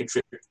to take a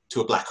trip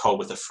to a black hole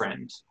with a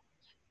friend,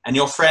 and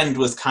your friend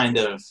was kind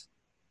of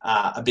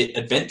a bit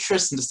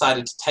adventurous and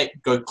decided to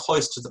go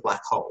close to the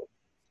black hole.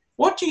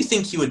 What do you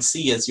think you would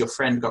see as your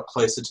friend got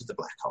closer to the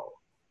black hole?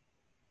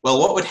 Well,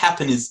 what would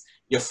happen is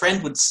your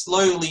friend would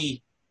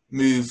slowly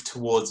move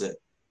towards it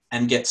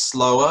and get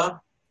slower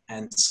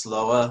and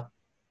slower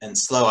and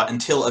slower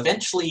until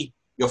eventually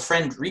your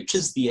friend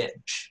reaches the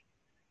edge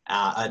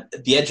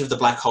of the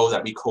black hole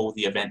that we call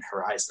the event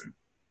horizon.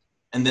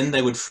 And then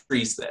they would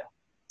freeze there.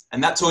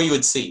 And that's all you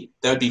would see.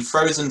 They would be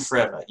frozen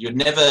forever. You would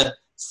never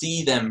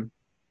see them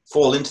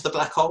fall into the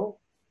black hole,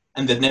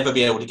 and they'd never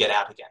be able to get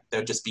out again. They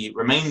would just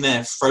remain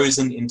there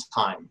frozen in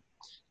time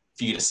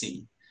for you to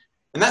see.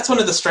 And that's one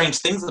of the strange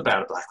things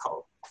about a black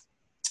hole.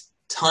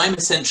 Time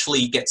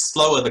essentially gets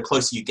slower the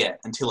closer you get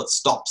until it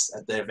stops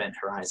at the event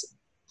horizon.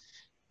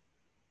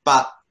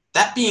 But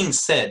that being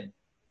said,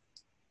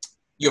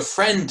 your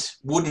friend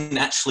wouldn't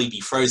actually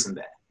be frozen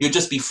there. You'd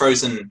just be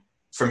frozen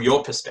from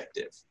your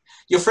perspective.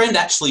 Your friend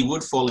actually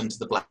would fall into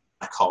the black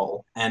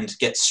hole and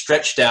get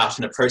stretched out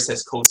in a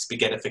process called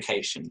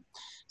spaghettification.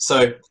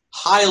 So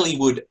highly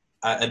would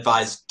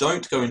advise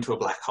don't go into a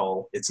black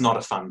hole. It's not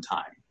a fun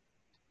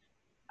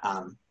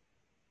time.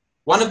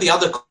 One of the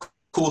other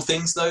cool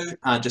things, though,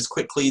 just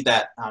quickly,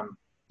 that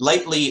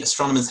lately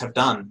astronomers have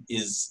done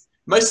is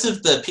most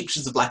of the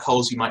pictures of black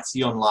holes you might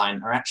see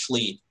online are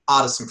actually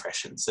artist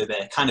impressions. So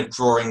they're kind of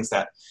drawings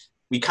that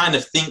we kind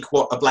of think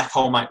what a black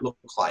hole might look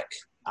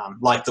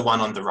like the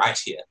one on the right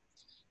here.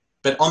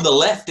 But on the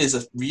left is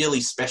a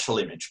really special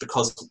image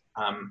because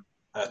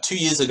 2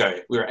 years ago,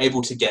 we were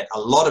able to get a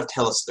lot of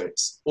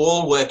telescopes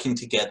all working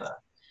together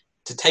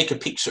to take a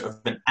picture of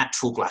an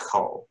actual black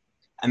hole.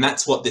 And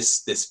that's what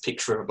this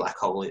picture of a black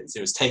hole is.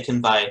 It was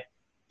taken by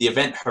the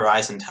Event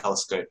Horizon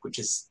Telescope, which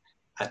is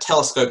a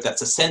telescope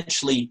that's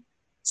essentially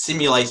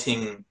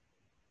simulating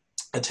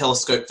a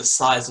telescope the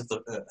size of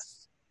the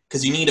Earth.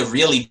 Because you need a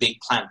really big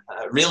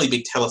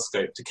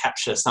telescope to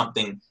capture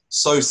something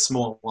so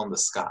small on the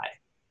sky.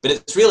 But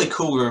it's really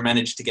cool we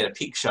managed to get a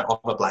picture of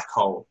a black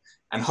hole.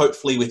 And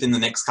hopefully within the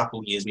next couple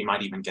of years, we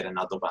might even get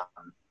another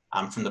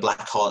one from the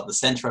black hole at the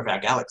center of our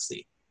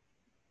galaxy.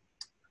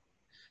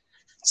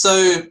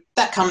 So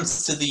that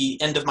comes to the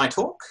end of my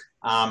talk.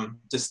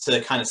 Just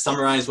to kind of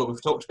summarize what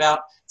we've talked about,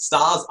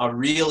 stars are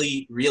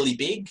really, really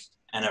big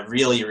and are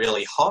really,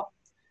 really hot.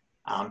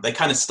 They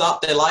kind of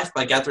start their life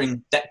by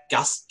gathering that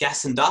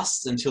gas and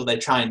dust until they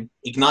try and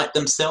ignite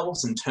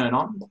themselves and turn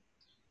on.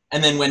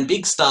 And then when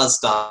big stars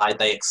die,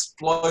 they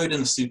explode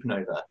in a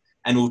supernova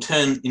and will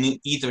turn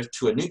either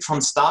to a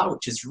neutron star,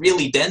 which is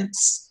really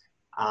dense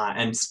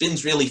and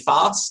spins really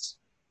fast,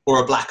 or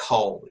a black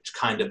hole, which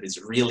kind of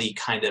is really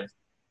kind of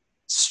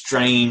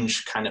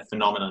strange kind of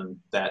phenomenon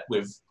that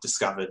we've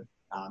discovered.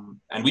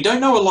 And we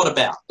don't know a lot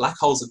about. Black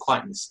holes are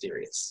quite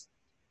mysterious.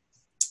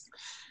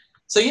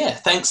 So yeah,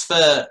 thanks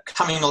for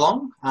coming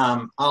along.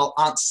 I'll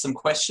answer some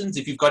questions.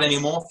 If you've got any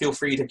more, feel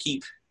free to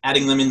keep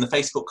adding them in the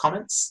Facebook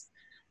comments.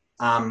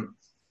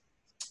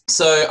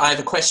 So I have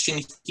a question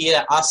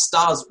here. Are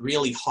stars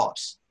really hot?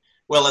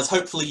 Well, as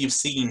hopefully you've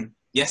seen,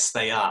 yes,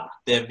 they are.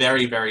 They're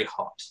very, very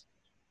hot.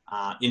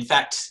 In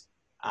fact,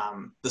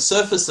 the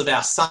surface of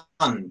our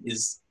sun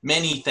is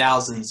many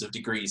thousands of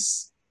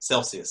degrees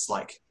Celsius,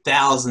 like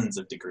thousands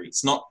of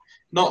degrees. Not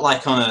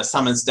like on a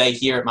summer's day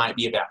here, it might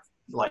be about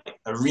like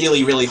a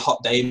really, really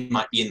hot day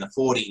might be in the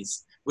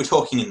 40s. We're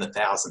talking in the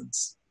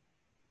thousands.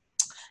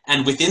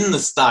 And within the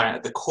star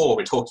at the core,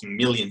 we're talking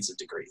millions of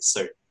degrees.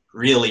 So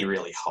really,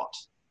 really hot.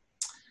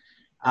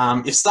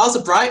 If stars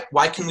are bright,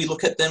 why can we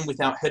look at them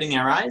without hurting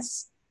our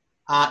eyes?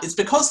 It's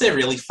because they're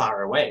really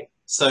far away.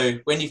 So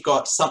when you've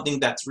got something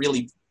that's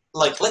really,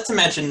 like, let's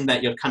imagine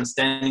that you're kind of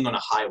standing on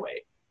a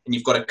highway and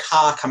you've got a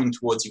car coming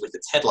towards you with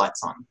its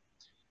headlights on.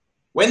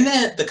 When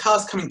the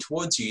car's coming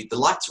towards you, the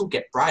lights will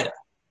get brighter.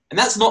 And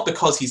that's not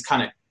because he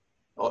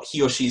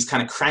or she's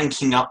kind of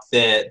cranking up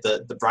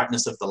the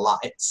brightness of the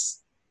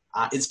lights.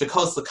 It's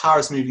because the car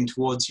is moving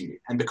towards you.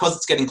 And because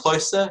it's getting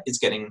closer,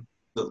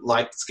 the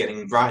light's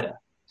getting brighter.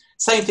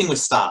 Same thing with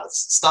stars.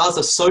 Stars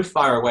are so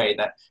far away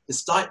that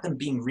despite them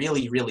being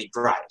really, really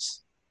bright,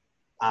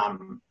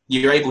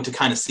 you're able to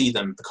kind of see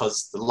them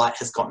because the light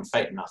has gotten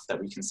faint enough that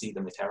we can see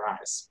them with our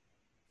eyes.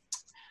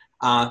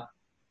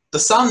 The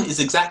sun is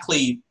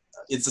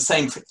it's the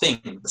same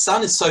thing. The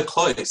sun is so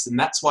close, and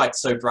that's why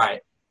it's so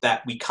bright,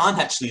 that we can't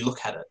actually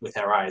look at it with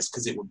our eyes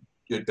because it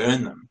would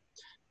burn them.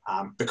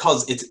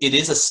 Because it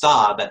is a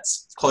star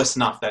that's close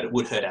enough that it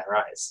would hurt our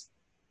eyes.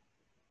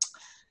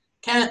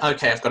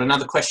 Okay, I've got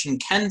another question.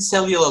 Can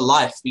cellular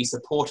life be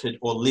supported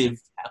or live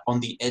on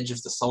the edge of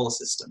the solar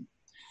system?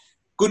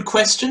 Good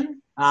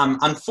question.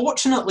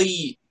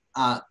 Unfortunately,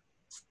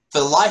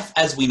 for life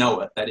as we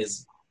know it, that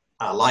is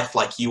life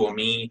like you or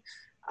me,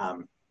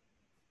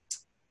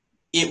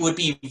 it would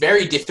be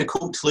very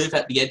difficult to live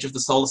at the edge of the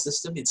solar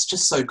system. It's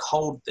just so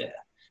cold there.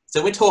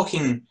 So we're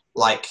talking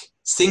like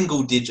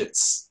single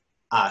digits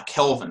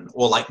Kelvin,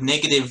 or like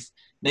negative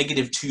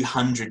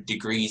 200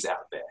 degrees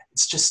out there.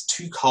 It's just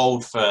too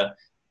cold for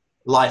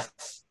life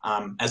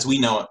as we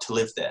know it to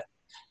live there.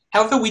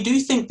 However, we do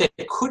think that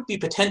there could be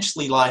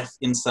potentially life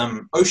in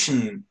some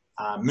ocean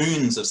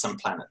moons of some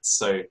planets.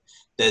 So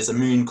there's a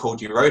moon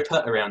called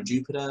Europa around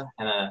Jupiter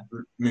and a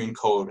moon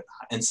called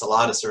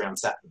Enceladus around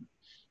Saturn.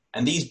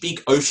 And these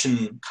big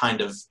ocean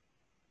kind of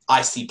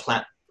icy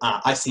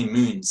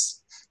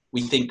moons,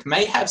 we think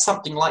may have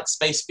something like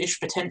space fish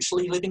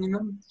potentially living in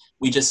them.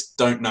 We just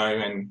don't know,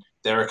 and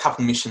there are a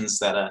couple missions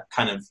that are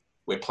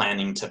we're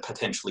planning to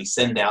potentially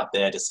send out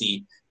there to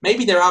see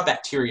maybe there are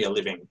bacteria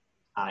living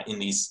in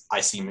these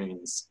icy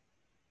moons.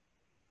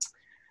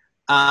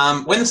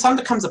 When the sun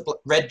becomes a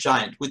red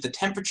giant, would the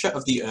temperature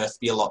of the Earth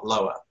be a lot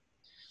lower?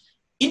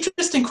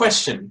 Interesting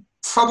question.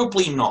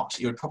 Probably not.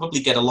 It would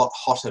probably get a lot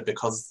hotter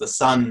because the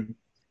sun,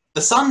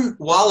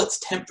 while its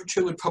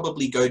temperature would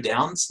probably go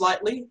down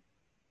slightly,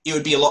 it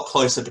would be a lot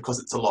closer because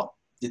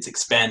it's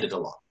expanded a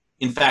lot.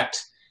 In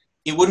fact,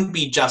 it wouldn't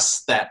be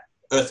just that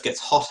Earth gets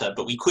hotter,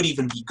 but we could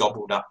even be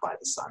gobbled up by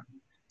the sun.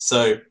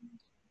 So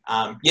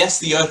yes,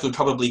 the Earth would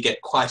probably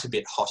get quite a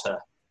bit hotter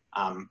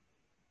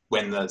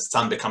when the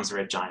sun becomes a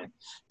red giant.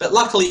 But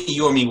luckily,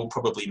 you or me will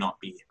probably not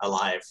be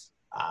alive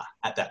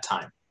at that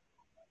time.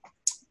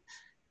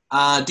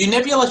 Do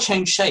nebula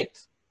change shape?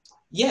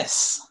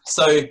 Yes.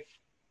 So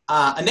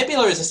a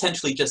nebula is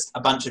essentially just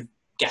a bunch of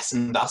gas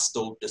and dust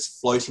all just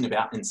floating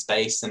about in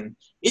space, and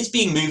it's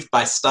being moved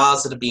by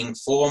stars that are being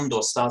formed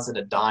or stars that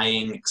are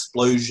dying,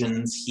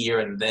 explosions here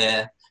and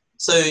there.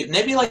 So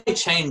nebulae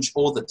change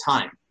all the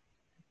time.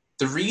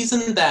 The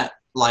reason that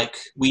like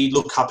we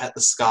look up at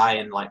the sky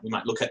and like we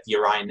might look at the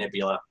Orion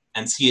Nebula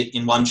and see it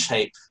in one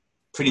shape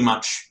pretty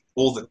much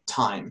all the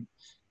time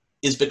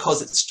is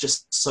because it's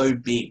just so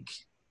big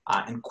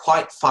and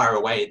quite far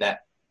away that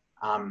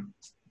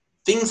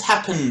things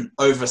happen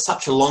over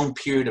such a long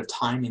period of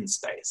time in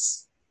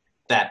space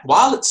that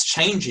while it's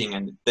changing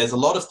and there's a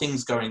lot of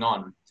things going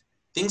on,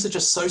 things are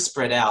just so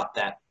spread out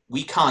that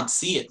we can't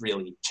see it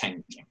really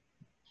changing.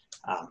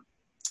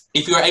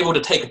 If you were able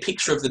to take a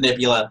picture of the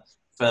nebula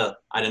for,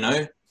 I don't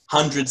know,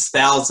 hundreds,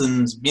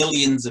 thousands,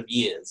 millions of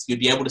years, you'd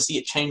be able to see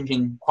it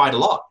changing quite a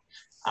lot.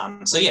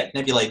 So yeah,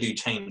 nebulae do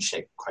change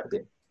shape quite a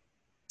bit.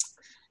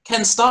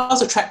 Can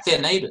stars attract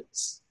their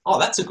neighbors? Oh,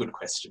 that's a good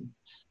question.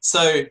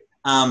 So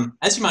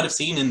as you might have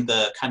seen in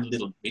the kind of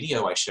little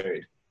video I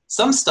showed,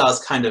 some stars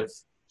kind of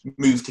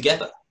move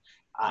together.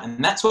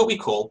 And that's what we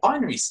call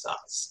binary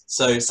stars.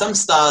 So some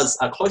stars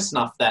are close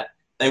enough that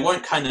they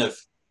won't kind of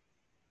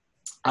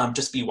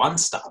just be one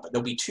star, but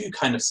there'll be two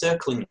kind of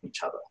circling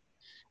each other.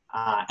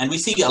 And we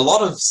see a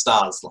lot of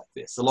stars like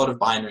this, a lot of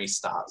binary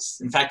stars.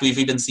 In fact, we've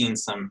even seen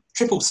some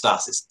triple star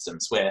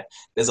systems where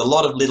there's a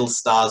lot of little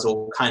stars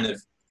all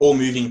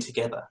moving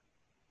together.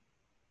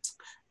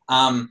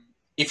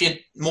 If you're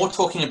more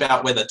talking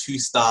about whether two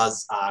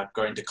stars are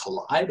going to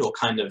collide or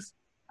kind of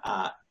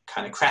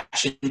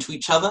crash into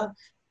each other,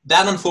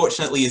 that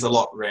unfortunately is a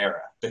lot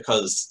rarer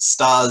because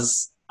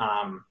stars,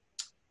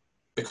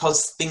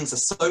 because things are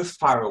so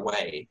far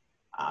away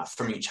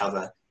from each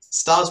other,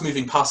 stars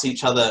moving past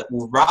each other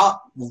will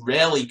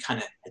rarely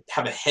kind of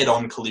have a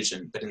head-on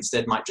collision, but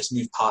instead might just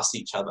move past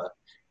each other.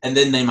 And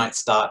then they might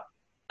start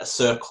a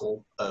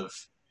circle of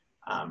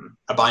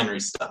a binary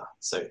star.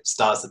 So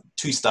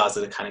two stars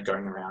that are kind of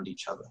going around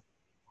each other.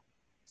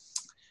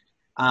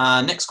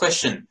 Next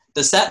question.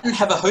 Does Saturn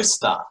have a host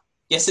star?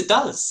 Yes, it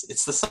does.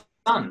 It's the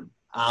sun.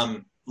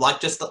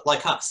 Just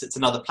like us, it's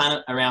another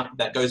planet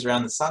that goes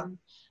around the sun,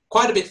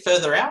 quite a bit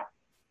further out,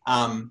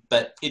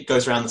 but it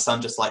goes around the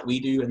sun just like we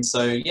do. And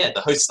so, yeah,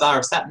 the host star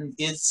of Saturn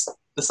is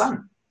the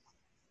sun.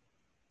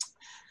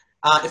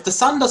 If the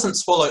sun doesn't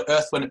swallow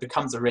Earth when it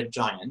becomes a red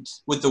giant,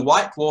 would the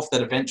white dwarf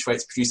that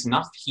eventuates produce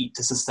enough heat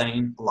to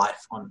sustain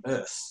life on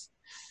Earth?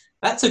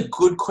 That's a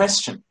good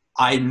question.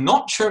 I'm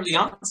not sure of the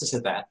answer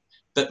to that,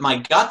 but my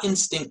gut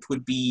instinct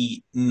would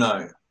be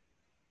no.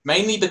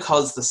 Mainly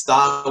because the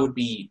star would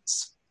be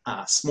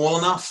small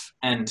enough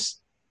and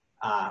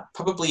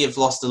probably have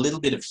lost a little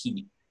bit of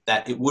heat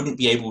that it wouldn't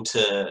be able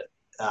to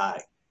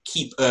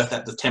keep Earth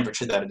at the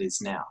temperature that it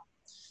is now.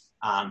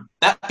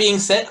 That being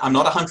said, I'm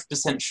not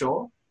 100%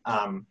 sure.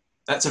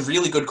 That's a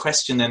really good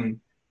question, and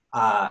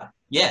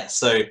yeah,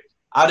 so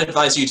I'd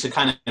advise you to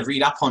kind of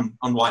read up on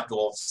white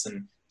dwarfs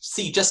and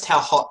see just how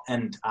hot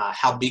and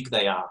how big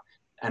they are,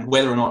 and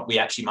whether or not we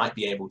actually might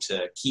be able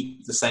to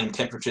keep the same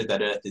temperature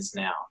that Earth is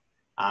now.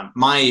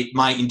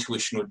 My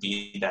intuition would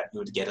be that it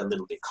would get a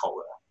little bit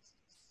colder.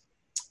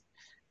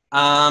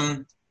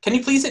 Can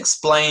you please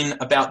explain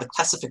about the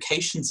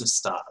classifications of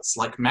stars,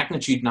 like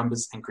magnitude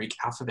numbers and Greek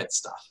alphabet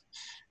stuff?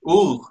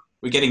 Ooh,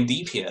 we're getting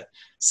deep here.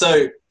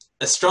 So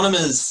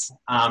astronomers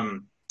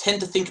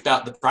tend to think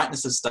about the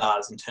brightness of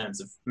stars in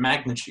terms of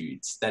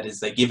magnitudes. That is,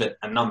 they give it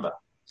a number.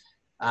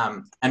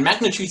 And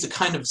magnitudes are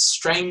kind of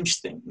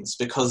strange things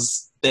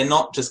because they're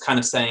not just kind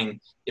of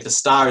saying if a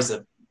star is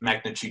a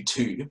magnitude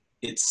 2,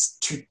 it's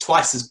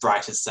twice as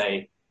bright as,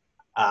 say,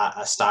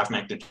 a star of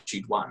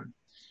magnitude 1.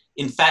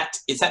 In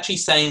fact, it's actually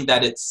saying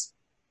that it's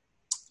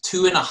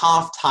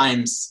 2.5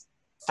 times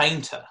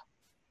fainter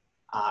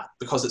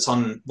because it's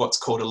on what's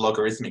called a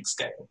logarithmic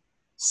scale.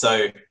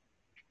 So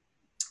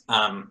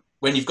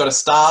when you've got a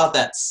star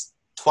that's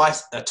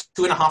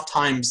 2.5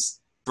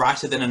 times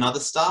brighter than another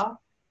star,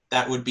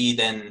 that would be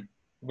then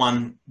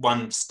one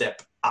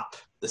step up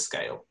the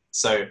scale.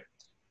 So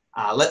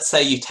let's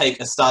say you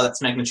take a star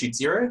that's magnitude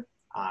 0,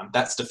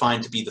 that's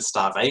defined to be the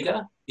star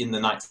Vega in the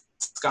night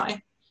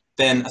sky.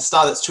 Then a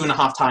star that's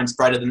 2.5 times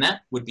brighter than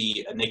that would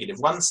be a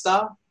 -1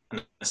 star,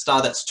 and a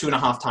star that's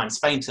 2.5 times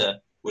fainter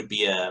would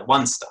be a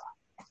 1 star.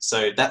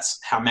 So that's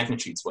how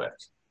magnitudes work.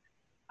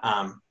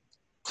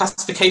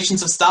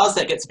 Classifications of stars,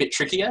 that gets a bit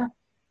trickier.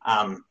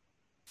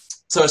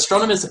 So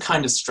astronomers are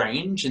kind of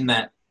strange in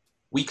that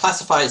we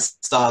classify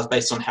stars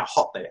based on how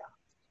hot they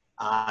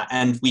are.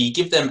 And we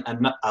give them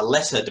a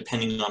letter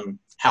depending on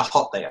how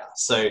hot they are.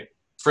 So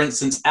for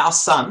instance, our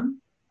sun,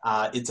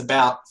 it's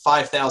about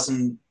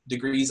 5,000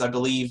 degrees, I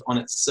believe, on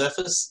its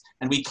surface,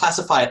 and we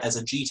classify it as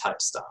a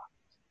G-type star.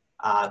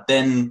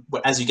 Then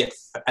as you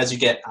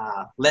get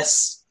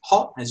less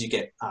hot, as you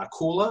get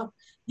cooler,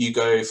 you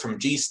go from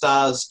G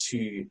stars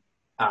to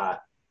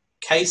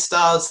K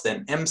stars,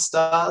 then M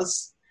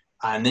stars,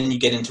 and then you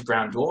get into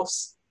brown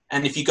dwarfs.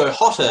 And if you go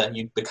hotter,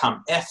 you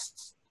become F,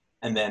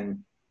 and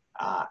then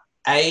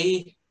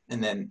A,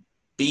 and then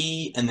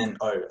B, and then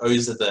O.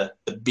 O's are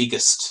the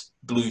biggest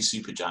blue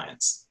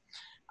supergiants.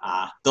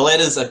 The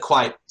letters are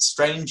quite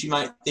strange, you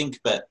might think,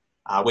 but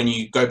when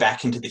you go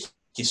back into the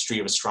history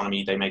of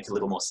astronomy, they make a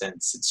little more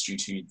sense. It's due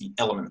to the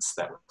elements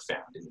that were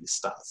found in these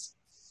stars.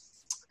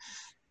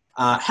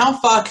 How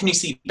far can you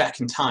see back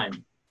in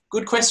time?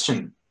 Good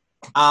question.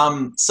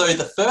 So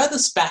the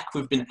furthest back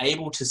we've been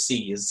able to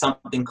see is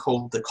something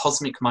called the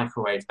cosmic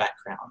microwave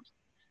background.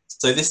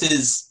 So this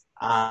is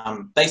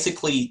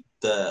basically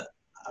the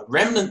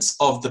remnants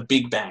of the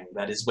Big Bang.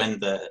 That is when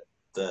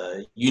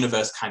the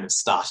universe kind of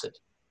started.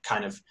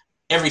 Kind of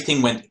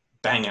everything went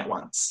bang at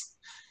once.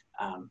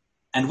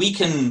 And we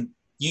can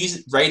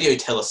use radio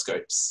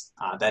telescopes.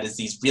 That is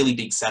these really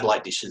big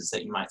satellite dishes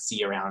that you might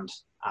see around,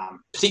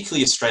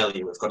 particularly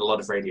Australia. We've got a lot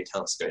of radio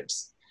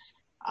telescopes.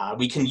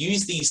 We can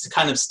use these to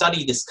kind of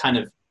study this kind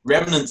of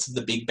remnants of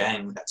the Big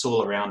Bang that's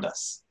all around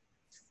us.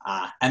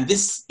 And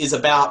this is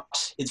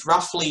it's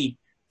roughly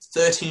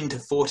 13 to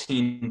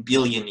 14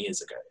 billion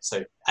years ago.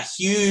 So a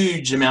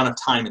huge amount of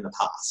time in the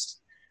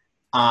past.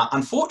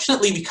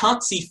 Unfortunately, we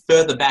can't see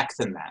further back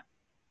than that.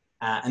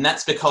 And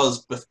that's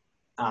because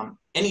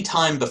any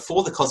time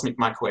before the cosmic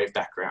microwave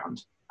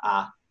background,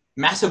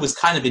 matter was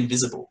kind of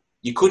invisible.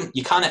 You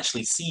can't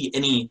actually see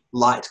any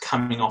light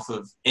coming off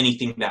of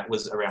anything that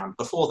was around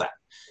before that.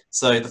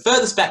 So the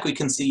furthest back we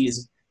can see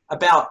is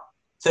about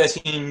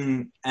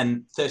 13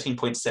 and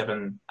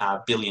 13.7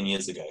 billion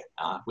years ago,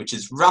 which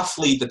is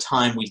roughly the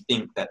time we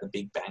think that the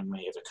Big Bang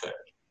may have occurred.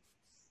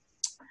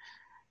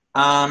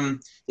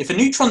 If a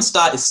neutron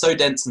star is so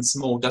dense and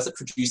small, does it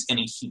produce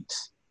any heat?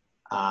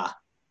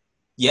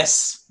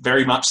 Yes,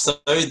 very much so.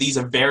 These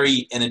are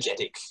very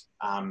energetic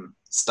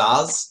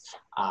stars.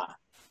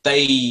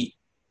 They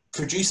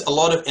produce a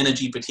lot of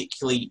energy,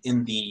 particularly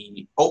in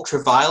the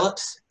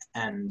ultraviolet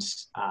and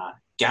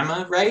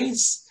gamma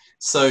rays.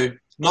 So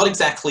not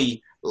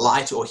exactly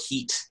light or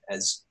heat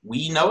as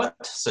we know it.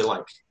 So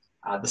like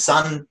the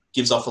sun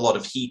gives off a lot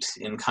of heat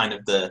in kind of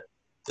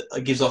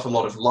it gives off a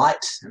lot of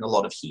light and a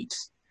lot of heat.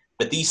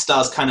 But these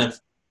stars kind of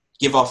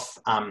give off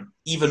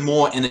even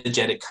more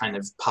energetic kind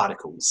of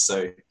particles.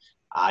 So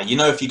you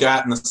know, if you go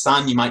out in the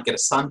sun, you might get a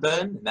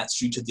sunburn, and that's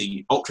due to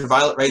the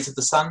ultraviolet rays of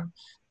the sun.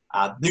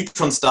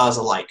 Neutron stars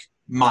are like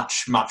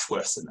much, much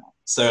worse than that.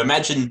 So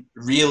imagine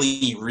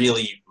really,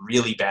 really,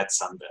 really bad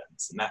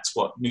sunburns, and that's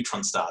what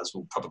neutron stars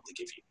will probably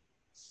give you.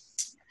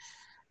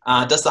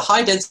 Does the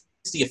high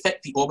density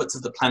affect the orbits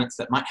of the planets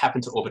that might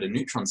happen to orbit a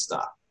neutron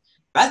star?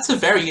 That's a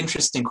very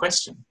interesting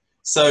question.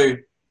 So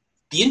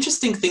the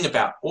interesting thing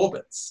about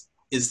orbits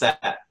is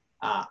that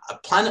a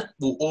planet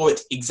will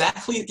orbit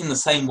exactly in the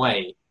same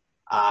way.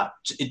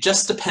 It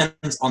just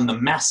depends on the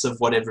mass of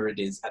whatever it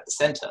is at the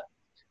center.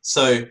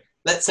 So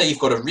let's say you've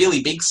got a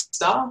really big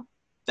star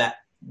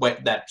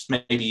that's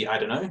maybe, I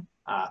don't know,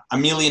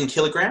 1 million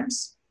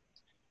kilograms.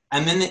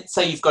 And then let's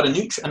say you've got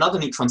another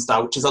neutron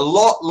star, which is a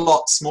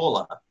lot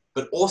smaller,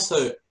 but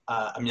also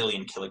 1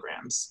 million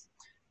kilograms.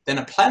 Then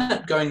a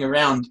planet going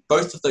around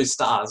both of those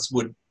stars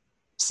would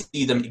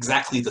see them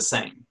exactly the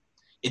same.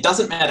 It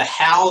doesn't matter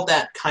how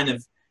that kind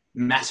of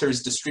matter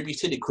is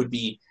distributed. It could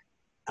be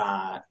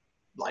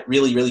like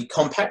really, really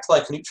compact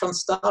like a neutron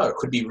star, or it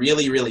could be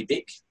really, really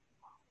big.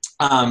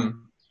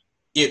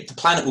 The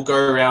planet will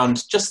go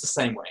around just the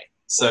same way.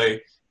 So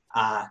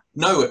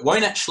no, it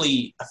won't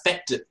actually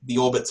affect the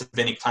orbits of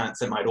any planets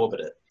that might orbit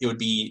it. It would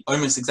be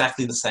almost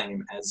exactly the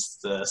same as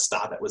the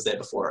star that was there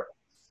before it.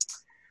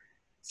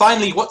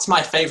 Finally, what's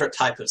my favorite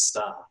type of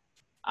star?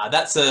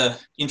 That's an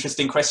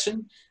interesting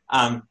question.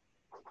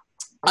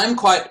 I'm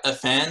quite a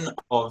fan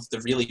of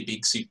the really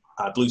big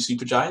blue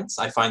supergiants.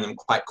 I find them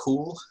quite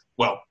cool.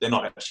 Well, they're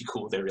not actually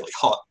cool, they're really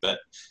hot, but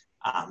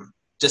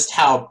just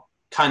how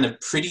kind of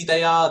pretty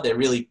they are. They're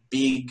really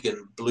big and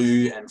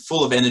blue and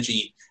full of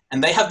energy,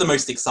 and they have the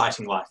most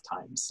exciting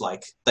lifetimes.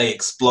 Like, they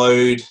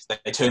explode,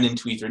 they turn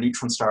into either a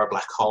neutron star or a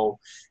black hole,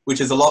 which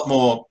is a lot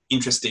more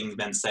interesting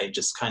than, say,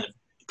 just kind of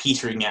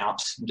petering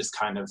out and just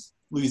kind of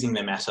losing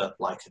their matter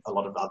like a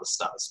lot of other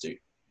stars do.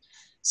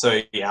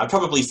 So yeah, I'd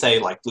probably say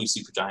like blue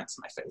supergiants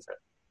are my favorite.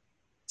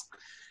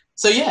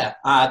 So yeah,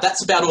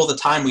 that's about all the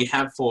time we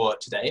have for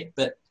today,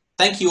 but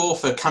thank you all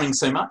for coming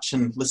so much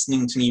and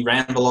listening to me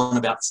ramble on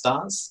about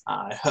stars.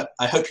 I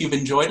hope you've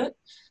enjoyed it.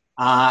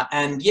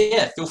 And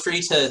yeah, feel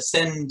free to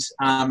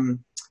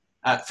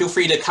feel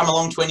free to come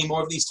along to any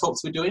more of these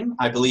talks we're doing.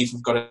 I believe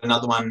we've got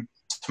another one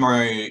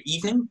tomorrow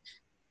evening.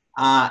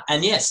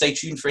 And yeah, stay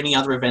tuned for any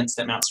other events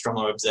that Mount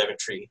Stromlo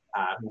Observatory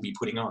will be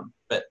putting on.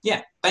 But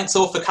yeah, thanks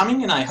all for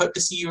coming, and I hope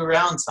to see you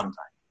around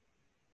sometime.